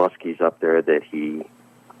own muskies up there that he's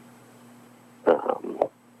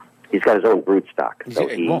got his own brood stock. So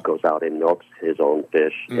he goes out and milks his own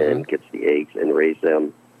fish and gets the eggs and raises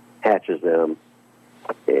them, hatches them,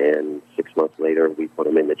 and 6 months later we put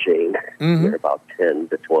them in the chain. Mm-hmm. They're about 10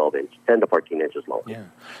 to 14 inches long. Yeah.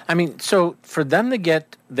 I mean, so for them to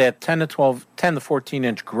get that 10 to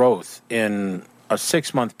 14-inch growth in a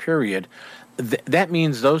 6-month period, that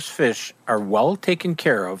means those fish are well taken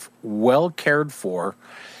care of, well cared for,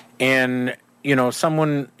 and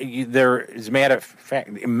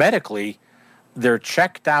medically, they're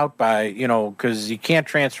checked out by, because you can't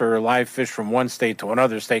transfer live fish from one state to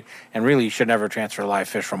another state, and really you should never transfer live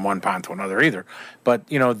fish from one pond to another either. But,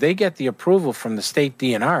 they get the approval from the state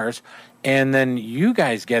DNRs, and then you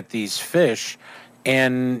guys get these fish,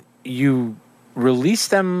 and you release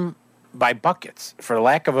them by buckets, for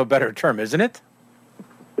lack of a better term, isn't it?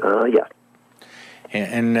 Yeah.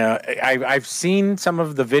 And I've seen some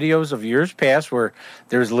of the videos of years past where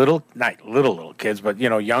there's not little kids, but,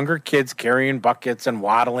 younger kids carrying buckets and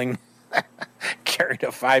waddling, carrying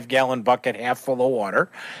a 5-gallon bucket half full of water,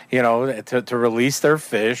 to release their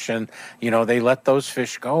fish. And, they let those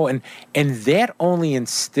fish go. And that only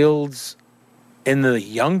instills in the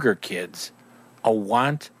younger kids a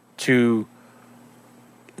want to...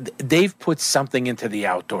 They've put something into the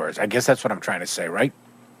outdoors. I guess that's what I'm trying to say, right?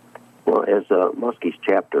 Well, as a Muskie's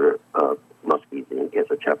chapter of Muskie's Inc., as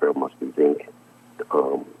a chapter of Muskie's Inc.,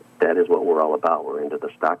 that is what we're all about. We're into the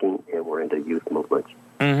stocking, and we're into youth movements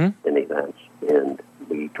and events. And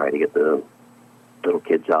we try to get the little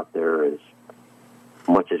kids out there as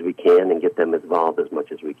much as we can and get them involved as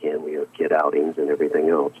much as we can. We have kid outings and everything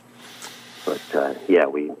else. But,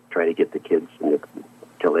 we try to get the kids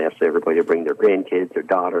until they ask everybody to bring their grandkids, their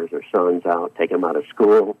daughters, their sons out, take them out of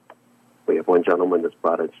school. We have one gentleman that's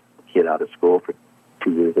brought his kid out of school for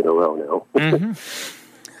 2 years in a row now.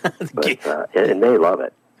 But, and they love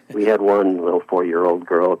it. We had one little 4-year-old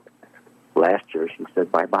girl last year. She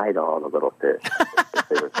said bye-bye to all the little fish.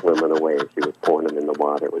 They were swimming away. She was pouring them in the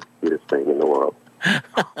water. It was the cutest thing in the world.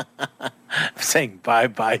 Saying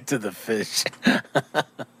bye-bye to the fish.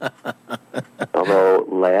 Although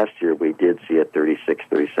last year we did see a 36,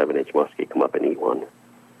 37-inch muskie come up and eat one.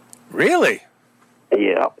 Really?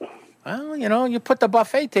 Yeah. Well, you put the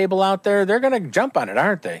buffet table out there, they're going to jump on it,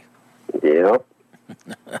 aren't they? Yeah.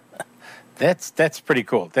 That's pretty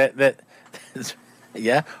cool.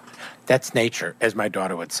 Yeah, that's nature, as my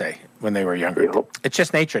daughter would say when they were younger. Yep. It's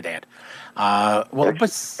just nature, Dad.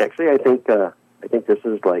 Actually, I think this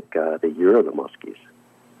is like the year of the muskies.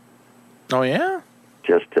 Oh yeah.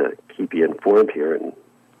 Just to keep you informed here, in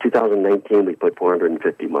 2019 we put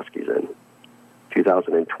 450 muskies in.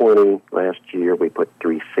 2020, last year, we put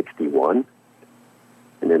 361.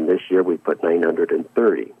 And then this year, we put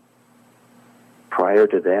 930. Prior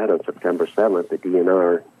to that, on September 7th, the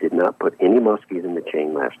DNR did not put any muskies in the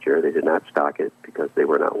chain last year. They did not stock it because they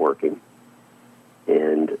were not working.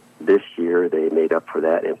 And this year, they made up for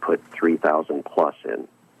that and put 3,000 plus in.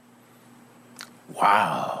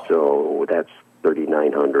 Wow. So that's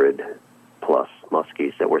 3,900 plus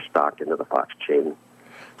muskies that were stocked into the Fox chain.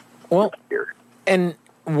 Well, and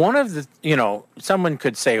one of the, someone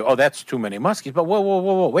could say, oh, that's too many muskies. But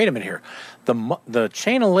whoa, wait a minute here. The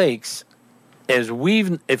chain of lakes,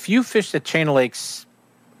 if you fished the chain of lakes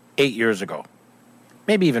 8 years ago,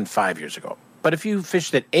 maybe even 5 years ago, but if you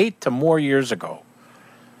fished it 8 to more years ago,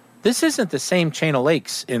 this isn't the same chain of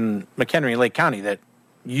lakes in McHenry and Lake County that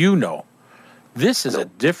you know. This is a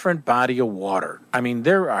different body of water. I mean,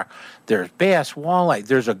 there's bass, walleye.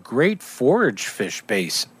 There's a great forage fish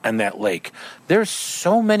base in that lake. There's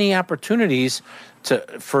so many opportunities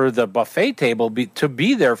for the buffet table to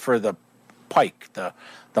be there for the pike, the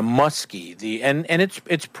muskie, and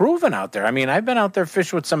it's proven out there. I mean, I've been out there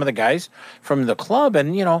fishing with some of the guys from the club,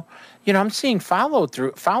 and I'm seeing follow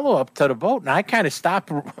up to the boat, and I kind of stop,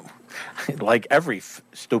 like every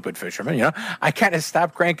stupid fisherman, I kind of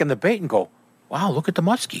stop cranking the bait and go, wow, look at the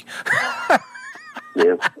muskie.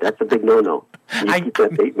 Yeah, that's a big no-no. You keep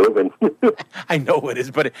that bait moving. I know it is,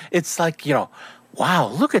 but it's like, wow,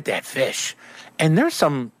 look at that fish. And there's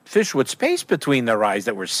some fish with space between their eyes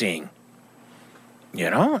that we're seeing.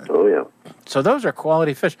 Oh, yeah. So those are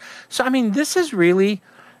quality fish. So, I mean, this is really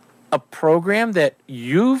a program that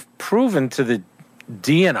you've proven to the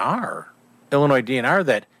DNR, Illinois DNR,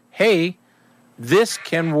 that, hey, this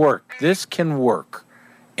can work. This can work.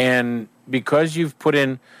 And because you've put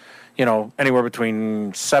in, you know, anywhere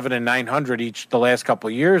between 700 and 900 each the last couple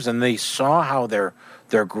of years, and they saw how they're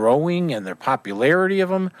growing and their popularity of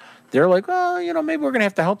them, they're like, oh, you know, maybe we're going to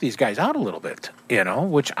have to help these guys out a little bit, you know,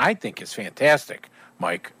 which I think is fantastic,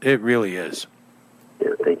 Mike. It really is.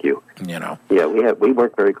 Yeah, thank you. You know. Yeah, we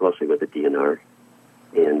work very closely with the DNR,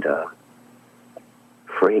 and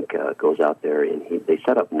Frank goes out there, and they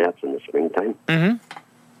set up nets in the springtime, mm-hmm.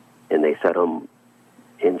 and they set them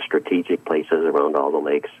in strategic places around all the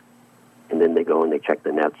lakes, and then they go and they check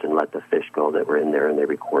the nets and let the fish go that were in there, and they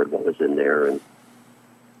record what was in there. And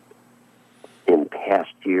in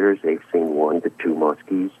past years, they've seen 1 to 2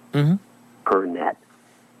 muskies mm-hmm. per net.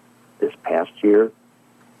 This past year,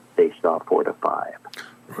 they saw 4 to 5.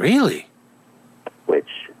 Really? Which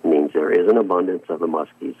means there is an abundance of the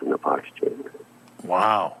muskies in the Fox chain.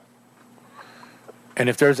 Wow. And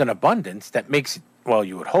if there's an abundance, that makes it, well,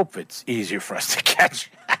 you would hope it's easier for us to catch.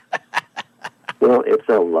 Well, it's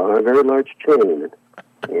a very large chain,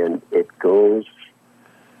 and it goes,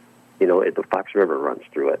 you know, the Fox River runs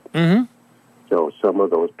through it. Mm-hmm. So some of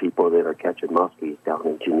those people that are catching muskies down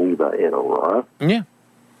in Geneva and Aurora, yeah,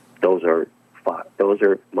 those are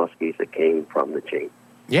muskies that came from the chain.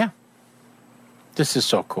 Yeah. This is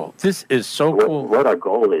so cool. This is so cool. What our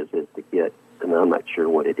goal is to get, and I'm not sure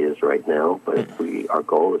what it is right now, but our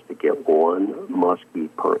goal is to get 1 muskie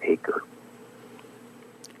per acre.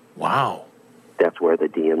 Wow. That's where the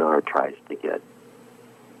DNR tries to get.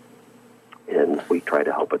 And we try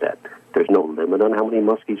to help with that. There's no limit on how many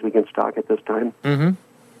muskies we can stock at this time. Mm-hmm.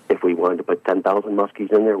 If we wanted to put 10,000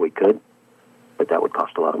 muskies in there, we could. But that would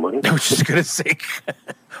cost a lot of money. I was just going to say,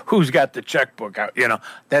 who's got the checkbook out? You know,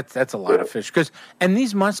 that's a lot of fish. And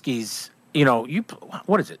these muskies, you know,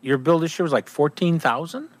 what is it? Your bill this year was like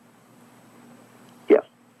 $14,000? Yes.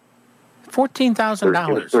 $14,000.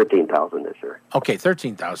 $13,000 this year. Okay,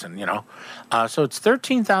 $13,000. You know, so it's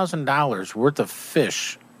 $13,000 worth of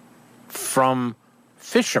fish from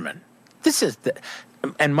fishermen. This is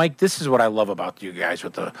and Mike, this is what I love about you guys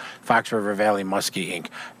with the Fox River Valley Muskie Inc.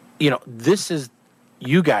 You know, this is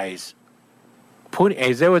you guys put,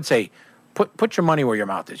 as they would say, put your money where your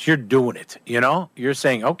mouth is. You're doing it. You know, you're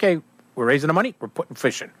saying, okay, we're raising the money, we're putting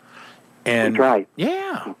fishing, and we try.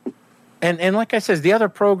 Yeah. And like I said, the other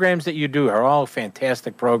programs that you do are all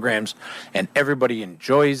fantastic programs, and everybody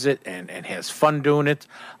enjoys it and has fun doing it.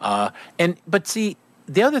 But see,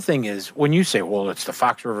 the other thing is when you say, well, it's the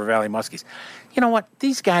Fox River Valley Muskies, you know what?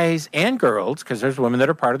 These guys and girls, because there's women that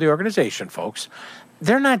are part of the organization, folks,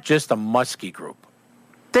 they're not just a muskie group.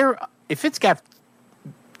 If it's got,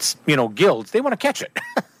 you know, gills, they want to catch it.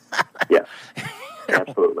 Yeah,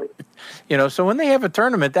 absolutely. You know, so when they have a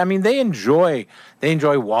tournament, I mean, they enjoy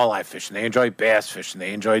walleye fishing, they enjoy bass fishing,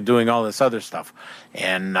 they enjoy doing all this other stuff,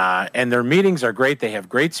 and their meetings are great. They have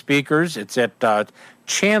great speakers. It's at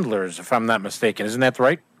Chandler's, if I'm not mistaken. Isn't that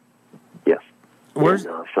right? Yes. Where's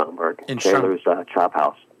in Schaumburg? In Chandler's Chop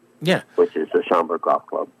House. Yeah. Which is the Schaumburg Golf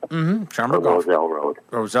Club. Mm-hmm. Schaumburg Golf. Roselle Road.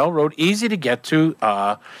 Roselle Road, easy to get to,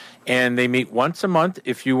 and they meet once a month.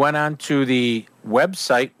 If you went on to the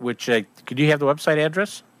website, which could you have the website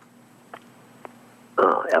address?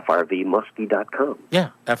 FRVmuskie.com. Yeah,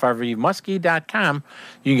 FRVmuskie.com.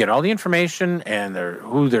 You can get all the information and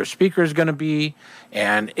who their speaker is going to be.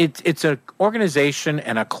 And it's an organization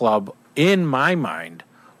and a club, in my mind,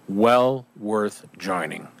 well worth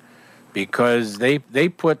joining. Because they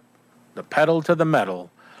put the pedal to the metal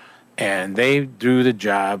and they do the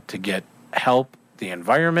job to help the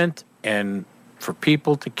environment and for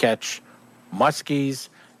people to catch muskies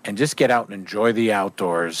and just get out and enjoy the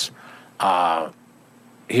outdoors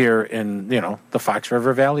here in, the Fox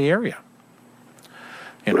River Valley area.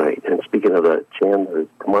 Right. And speaking of the Chandler,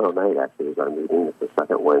 tomorrow night actually is our meeting. It's the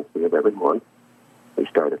second Wednesday of every month. We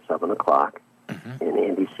start at 7 o'clock. Mm-hmm. And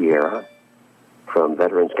Andy Sierra from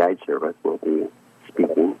Veterans Guide Service will be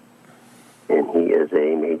speaking. And he is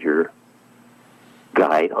a major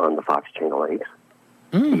guide on the Fox Chain of Lakes.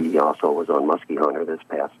 Mm. He also was on Muskie Hunter this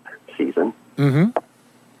past season. Mm-hmm.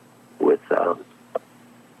 With,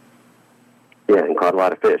 and caught a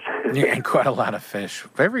lot of fish. Yeah, and caught a lot of fish.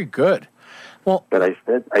 Very good. Well, but I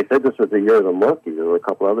said this was the year of the muskie. There were a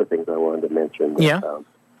couple other things I wanted to mention. That,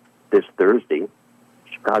 this Thursday,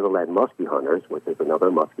 Chicagoland Muskie Hunters, which is another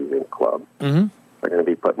muskie ring club, mm-hmm. are going to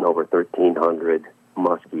be putting over 1,300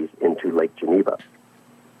 muskies into Lake Geneva.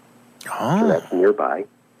 Oh. So that's nearby.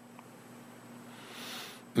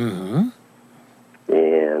 Mm-hmm.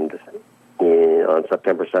 And on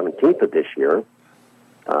September 17th of this year,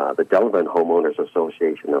 the Delavan Homeowners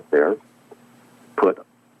Association up there put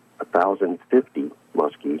 1,050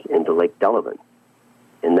 muskies into Lake Delavan.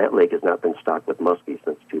 And that lake has not been stocked with muskies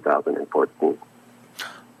since 2014.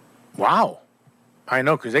 Wow. I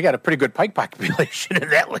know, because they got a pretty good pike population in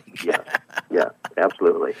that lake. Yeah,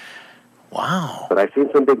 absolutely. Wow. But I've seen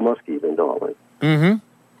some big muskies in Doll Lake. Mm-hmm.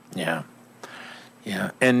 Yeah.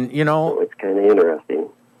 And you know, so it's kind of interesting.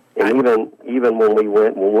 And even when we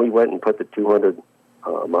went and put the 200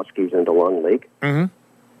 muskies into Long Lake, mm-hmm.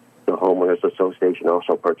 the Homeowners Association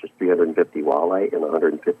also purchased 350 walleye and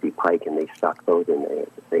 150 pike, and they stocked those in there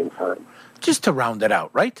at the same time. Just to round it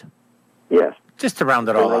out, right? Yes. Just to round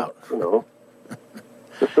it all out. You know,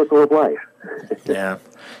 the circle of life. Yeah.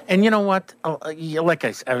 And you know what? Like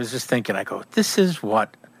I was just thinking, I go, this is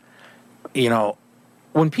what, you know,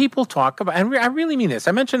 when people talk about, and I really mean this,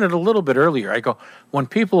 I mentioned it a little bit earlier, I go, when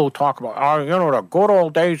people talk about, oh, you know, the good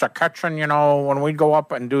old days of catching, you know, when we'd go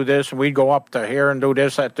up and do this, and we'd go up to here and do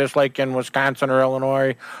this at this lake in Wisconsin or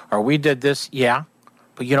Illinois, or we did this, yeah.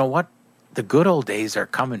 But you know what? The good old days are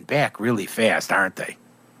coming back really fast, aren't they?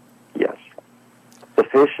 Yes. The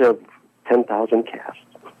fish of 10,000 casts.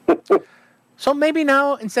 So maybe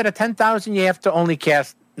now, instead of 10,000, you have to only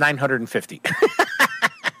cast 950.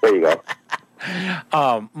 There you go.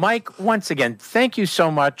 Mike, once again, thank you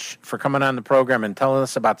so much for coming on the program and telling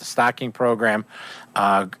us about the stocking program.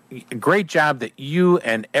 Great job that you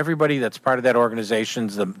and everybody that's part of that organization,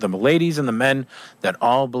 the ladies and the men that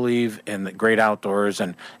all believe in the great outdoors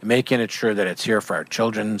and making it sure that it's here for our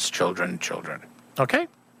children's children. Okay?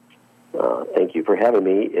 Thank you for having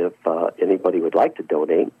me. If anybody would like to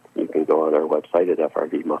donate, you can go on our website at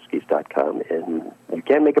frvmuskies.com, and you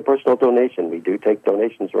can make a personal donation. We do take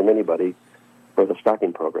donations from anybody for the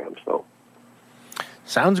stocking program. So,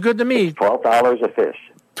 sounds good to me. $12 a fish.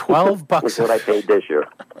 $12. That's what I paid this year.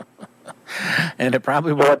 And it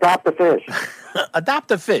probably will. So adopt a fish.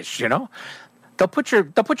 Adopt a fish. You know, they'll put your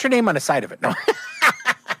name on the side of it. No.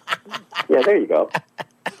 Yeah, there you go.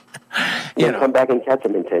 You know, come back and catch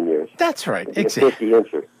them in 10 years. That's right. Exactly.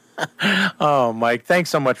 50-incher. Oh, Mike, thanks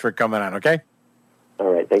so much for coming on, okay?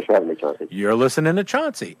 All right, thanks for having me, Chauncey. You're listening to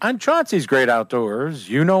Chauncey on Chauncey's Great Outdoors.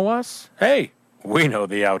 You know us? Hey, we know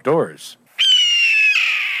the outdoors.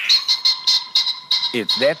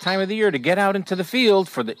 It's that time of the year to get out into the field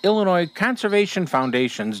for the Illinois Conservation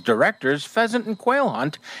Foundation's Director's Pheasant and Quail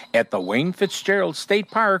Hunt at the Wayne Fitzgerald State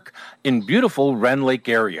Park in beautiful Wren Lake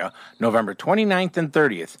area, November 29th and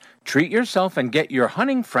 30th. Treat yourself and get your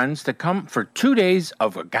hunting friends to come for 2 days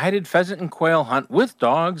of a guided pheasant and quail hunt with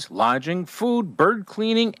dogs, lodging, food, bird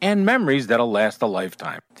cleaning, and memories that'll last a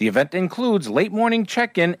lifetime. The event includes late morning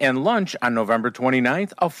check-in and lunch on November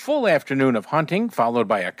 29th, a full afternoon of hunting, followed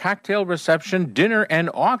by a cocktail reception, dinner,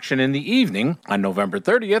 and auction in the evening. On November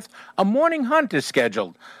 30th, a morning hunt is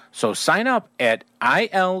scheduled. So sign up at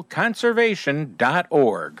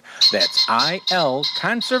ilconservation.org. That's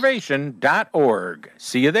ilconservation.org.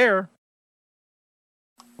 See you there.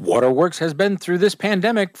 Waterworks has been through this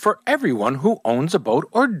pandemic for everyone who owns a boat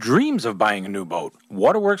or dreams of buying a new boat.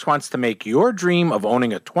 Waterworks wants to make your dream of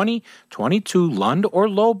owning a 2022 Lund or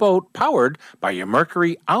Lowe boat powered by your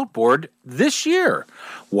Mercury outboard this year.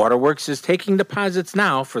 Waterworks is taking deposits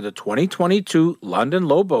now for the 2022 Lund and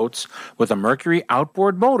Lowe boats with a Mercury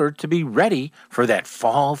outboard motor to be ready for that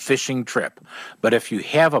fall fishing trip. But if you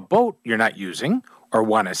have a boat you're not using or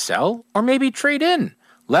want to sell or maybe trade in,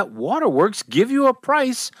 let Waterworks give you a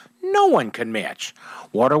price no one can match.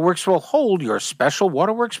 Waterworks will hold your special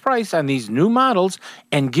Waterworks price on these new models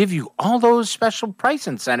and give you all those special price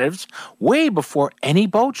incentives way before any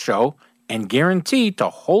boat show and guarantee to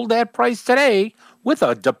hold that price today with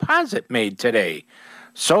a deposit made today.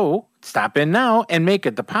 So stop in now and make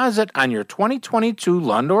a deposit on your 2022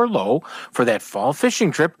 Lund or Lowe for that fall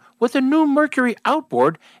fishing trip with a new Mercury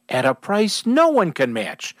outboard at a price no one can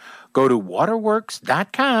match. Go to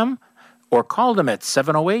waterworks.com or call them at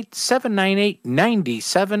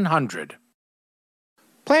 708-798-9700.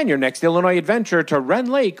 Plan your next Illinois adventure to Wren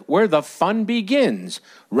Lake, where the fun begins.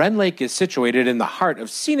 Wren Lake is situated in the heart of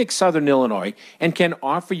scenic southern Illinois and can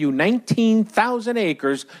offer you 19,000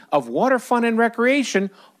 acres of water fun and recreation,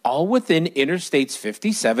 all within Interstates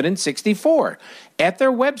 57 and 64. At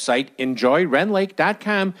their website,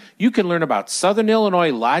 enjoywrenlake.com, you can learn about Southern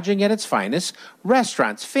Illinois lodging at its finest,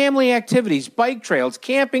 restaurants, family activities, bike trails,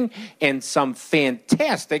 camping, and some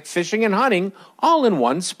fantastic fishing and hunting, all in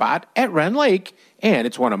one spot at Wren Lake. And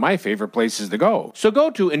it's one of my favorite places to go. So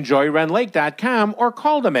go to enjoywrenlake.com or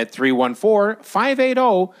call them at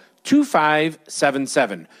 314-580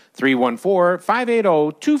 314-580-2577.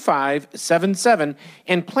 314-580-2577,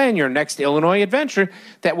 and plan your next Illinois adventure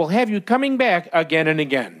that will have you coming back again and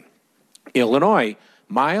again. Illinois,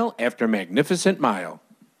 mile after magnificent mile.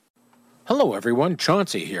 Hello everyone,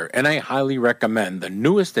 Chauncey here, and I highly recommend the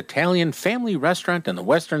newest Italian family restaurant in the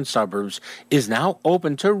western suburbs is now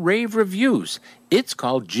open to rave reviews. It's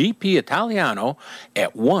called GP Italiano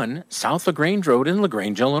at 1 South LaGrange Road in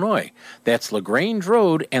LaGrange, Illinois. That's LaGrange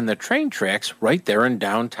Road and the train tracks right there in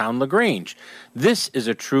downtown LaGrange. This is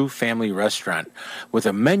a true family restaurant with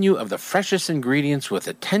a menu of the freshest ingredients with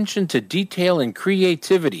attention to detail and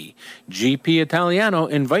creativity. GP Italiano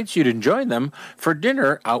invites you to join them for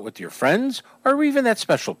dinner out with your friends or even that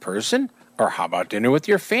special person. Or how about dinner with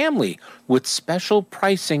your family with special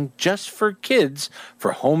pricing just for kids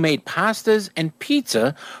for homemade pastas and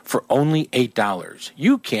pizza for only $8.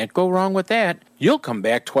 You can't go wrong with that. You'll come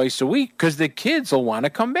back twice a week because the kids will want to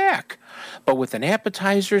come back. But with an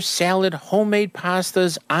appetizer, salad, homemade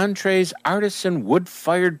pastas, entrees, artisan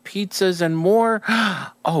wood-fired pizzas, and more,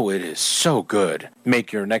 oh, it is so good.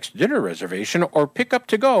 Make your next dinner reservation or pick up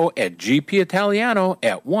to go at GP Italiano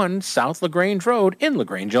at 1 South LaGrange Road in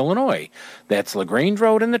LaGrange, Illinois. That's LaGrange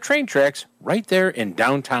Road and the train tracks right there in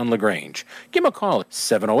downtown LaGrange. Give them a call at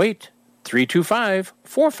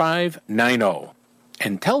 708-325-4590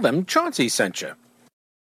 and tell them Chauncey sent you.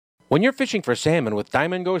 When you're fishing for salmon with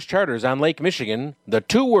Diamond Ghost Charters on Lake Michigan, the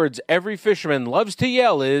two words every fisherman loves to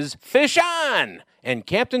yell is, "Fish on!" And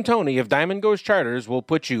Captain Tony of Diamond Ghost Charters will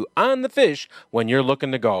put you on the fish when you're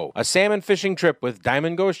looking to go. A salmon fishing trip with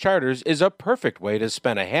Diamond Ghost Charters is a perfect way to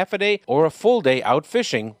spend a half a day or a full day out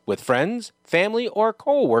fishing with friends, family, or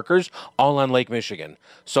co-workers all on Lake Michigan.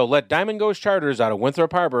 So let Diamond Ghost Charters out of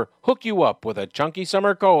Winthrop Harbor hook you up with a chunky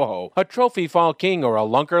summer coho, a trophy fall king, or a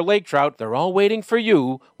lunker lake trout. They're all waiting for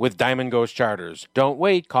you with Diamond Ghost Charters. Don't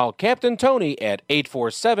wait. Call Captain Tony at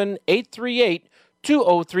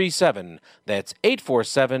 847-838-2037. That's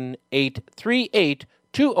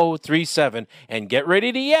 847-838-2037. And get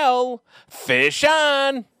ready to yell, "Fish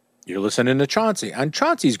on!" You're listening to Chauncey on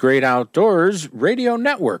Chauncey's Great Outdoors Radio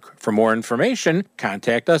Network. For more information,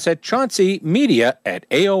 contact us at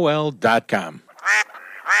chaunceymedia@aol.com.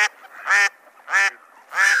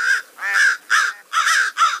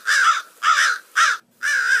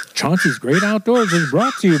 Chauncey's Great Outdoors is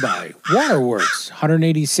brought to you by Waterworks,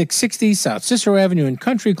 18660 South Cicero Avenue in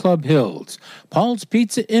Country Club Hills, Paul's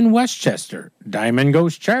Pizza in Westchester,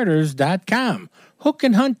 DiamondGhostCharters.com,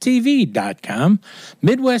 HookandHuntTV.com,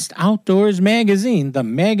 Midwest Outdoors Magazine, the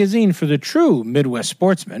magazine for the true Midwest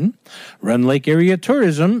sportsman, Rend Lake Area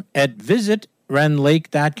Tourism at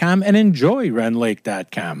visitRendLake.com and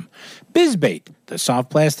enjoyRendLake.com. BizBait, the soft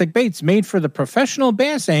plastic baits made for the professional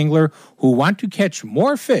bass angler who want to catch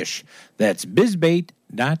more fish. That's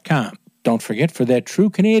BizBait.com. Don't forget, for that true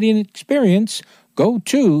Canadian experience, go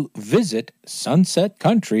to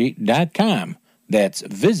visitSunsetCountry.com. That's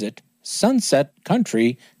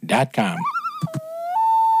visitSunsetCountry.com.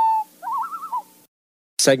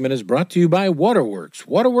 Segment is brought to you by Waterworks.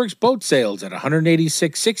 Waterworks Boat Sales at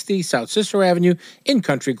 18660 South Cicero Avenue in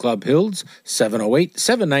Country Club Hills,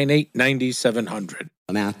 708-798-9700.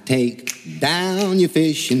 Now take down your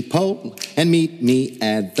fishing pole and meet me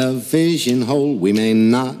at the fishing hole. We may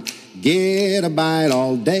not get a bite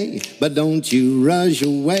all day, but don't you rush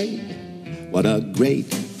away. What a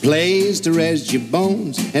great place to rest your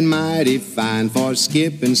bones, and mighty fine for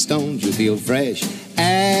skipping stones. You feel fresh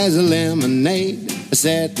as a lemonade,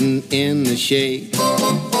 setting in the shade.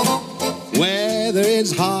 Whether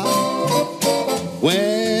it's hot,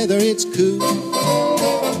 whether it's cool,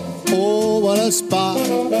 oh, what a spot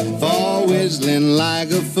for whistling like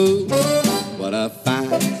a fool. What a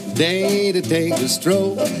fine day to take a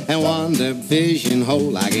stroll and wander fishing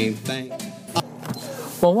hole. I can't think.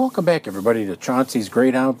 Well, welcome back, everybody, to Chauncey's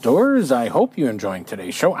Great Outdoors. I hope you're enjoying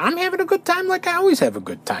today's show. I'm having a good time like I always have a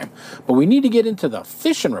good time. But we need to get into the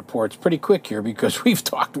fishing reports pretty quick here because we've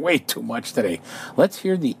talked way too much today. Let's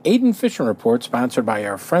hear the Aiden Fishing Report, sponsored by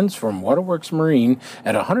our friends from Waterworks Marine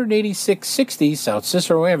at 18660 South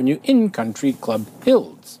Cicero Avenue in Country Club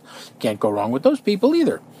Hills. Can't go wrong with those people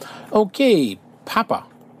either. Okay, Papa,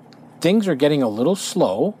 things are getting a little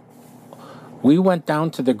slow. We went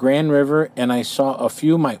down to the Grand River, and I saw a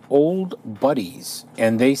few of my old buddies,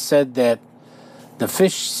 and they said that the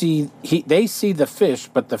fish they see the fish,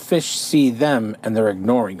 but the fish see them, and they're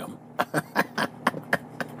ignoring them.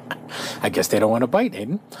 I guess they don't want to bite,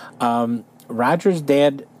 Aiden. Roger's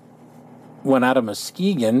dad went out of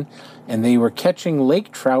Muskegon, and they were catching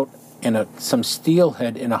lake trout and some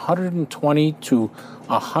steelhead in 120 to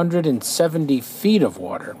 170 feet of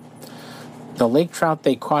water. The lake trout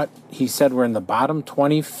they caught, he said, were in the bottom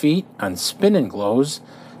 20 feet on spinning glows,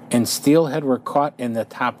 and steelhead were caught in the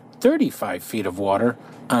top 35 feet of water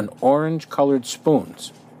on orange-colored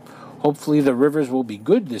spoons. Hopefully the rivers will be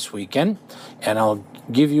good this weekend, and I'll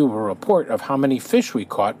give you a report of how many fish we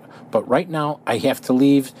caught. But right now, I have to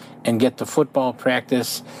leave and get to football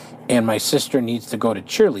practice, and my sister needs to go to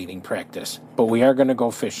cheerleading practice. But we are going to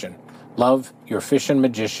go fishing. Love, your fishing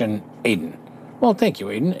magician, Aiden. Well, thank you,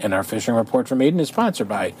 Aiden. And our fishing report from Aiden is sponsored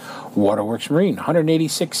by Waterworks Marine,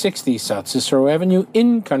 18660 South Cicero Avenue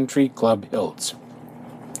in Country Club Hills.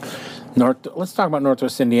 Let's talk about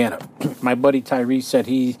Northwest Indiana. My buddy Tyree said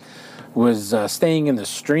he was staying in the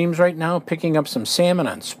streams right now, picking up some salmon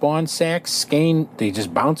on spawn sacks, skein. They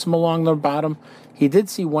just bounce them along the bottom. He did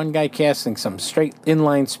see one guy casting some straight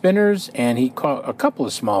inline spinners, and he caught a couple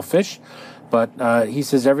of small fish, but he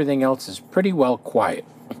says everything else is pretty well quiet.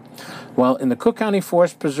 Well, in the Cook County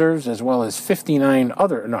Forest Preserves, as well as 52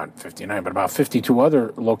 other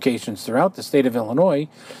locations throughout the state of Illinois,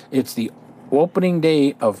 it's the opening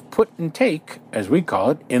day of put and take, as we call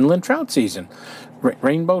it, inland trout season.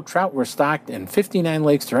 Rainbow trout were stocked in 59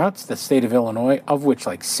 lakes throughout the state of Illinois, of which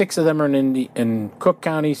like 6 of them are in Cook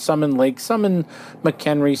County, some in Lake, some in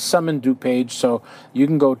McHenry, some in DuPage. So you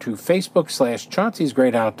can go to Facebook/Chauncey's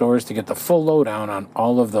Great Outdoors to get the full lowdown on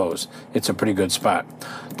all of those. It's a pretty good spot.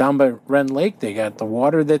 Down by Wren Lake, they got the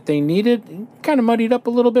water that they needed. Kind of muddied up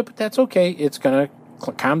a little bit, but that's okay. It's going to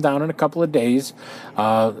calm down in a couple of days.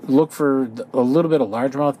 Look for a little bit of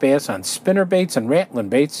largemouth bass on spinner baits and rattling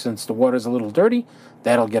baits. Since the water's a little dirty,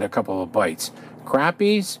 that'll get a couple of bites.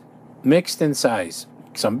 Crappies, mixed in size.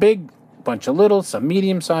 Some big, bunch of little, some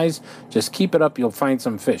medium size. Just keep it up, you'll find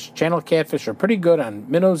some fish. Channel catfish are pretty good on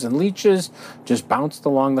minnows and leeches. Just bounced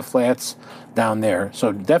along the flats down there.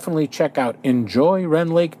 So definitely check out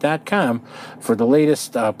enjoyrenlake.com for the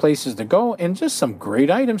latest places to go and just some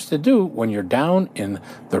great items to do when you're down in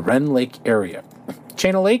the Wren Lake area.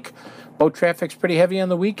 Chain Lake, boat traffic's pretty heavy on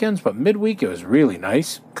the weekends, but midweek it was really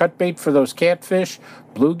nice. Cut bait for those catfish,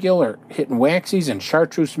 bluegill are hitting waxies, and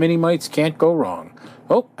chartreuse mini mites can't go wrong.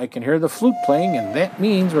 Oh, I can hear the flute playing, and that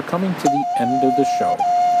means we're coming to the end of the show.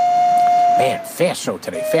 Man, fast show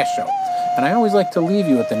today, fast show. And I always like to leave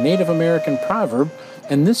you with the Native American proverb,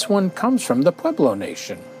 and this one comes from the Pueblo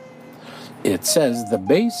Nation. It says, the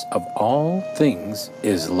base of all things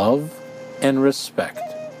is love and respect.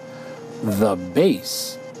 The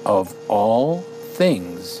base of all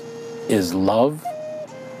things is love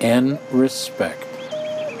and respect.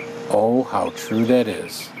 Oh, how true that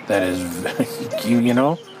is. That is, you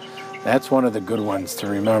know, that's one of the good ones to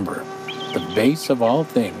remember. The base of all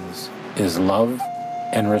things is love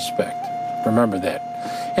and respect. Remember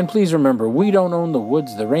that. And please remember, we don't own the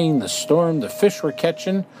woods, the rain, the storm, the fish we're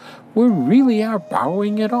catching. We really are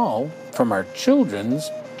borrowing it all from our children's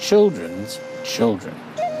children's children.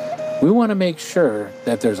 We want to make sure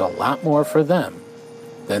that there's a lot more for them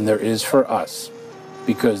than there is for us,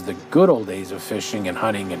 because the good old days of fishing and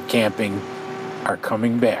hunting and camping are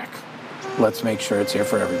coming back. Let's make sure it's here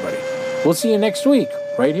for everybody. We'll see you next week,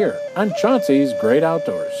 right here on Chauncey's Great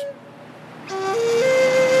Outdoors.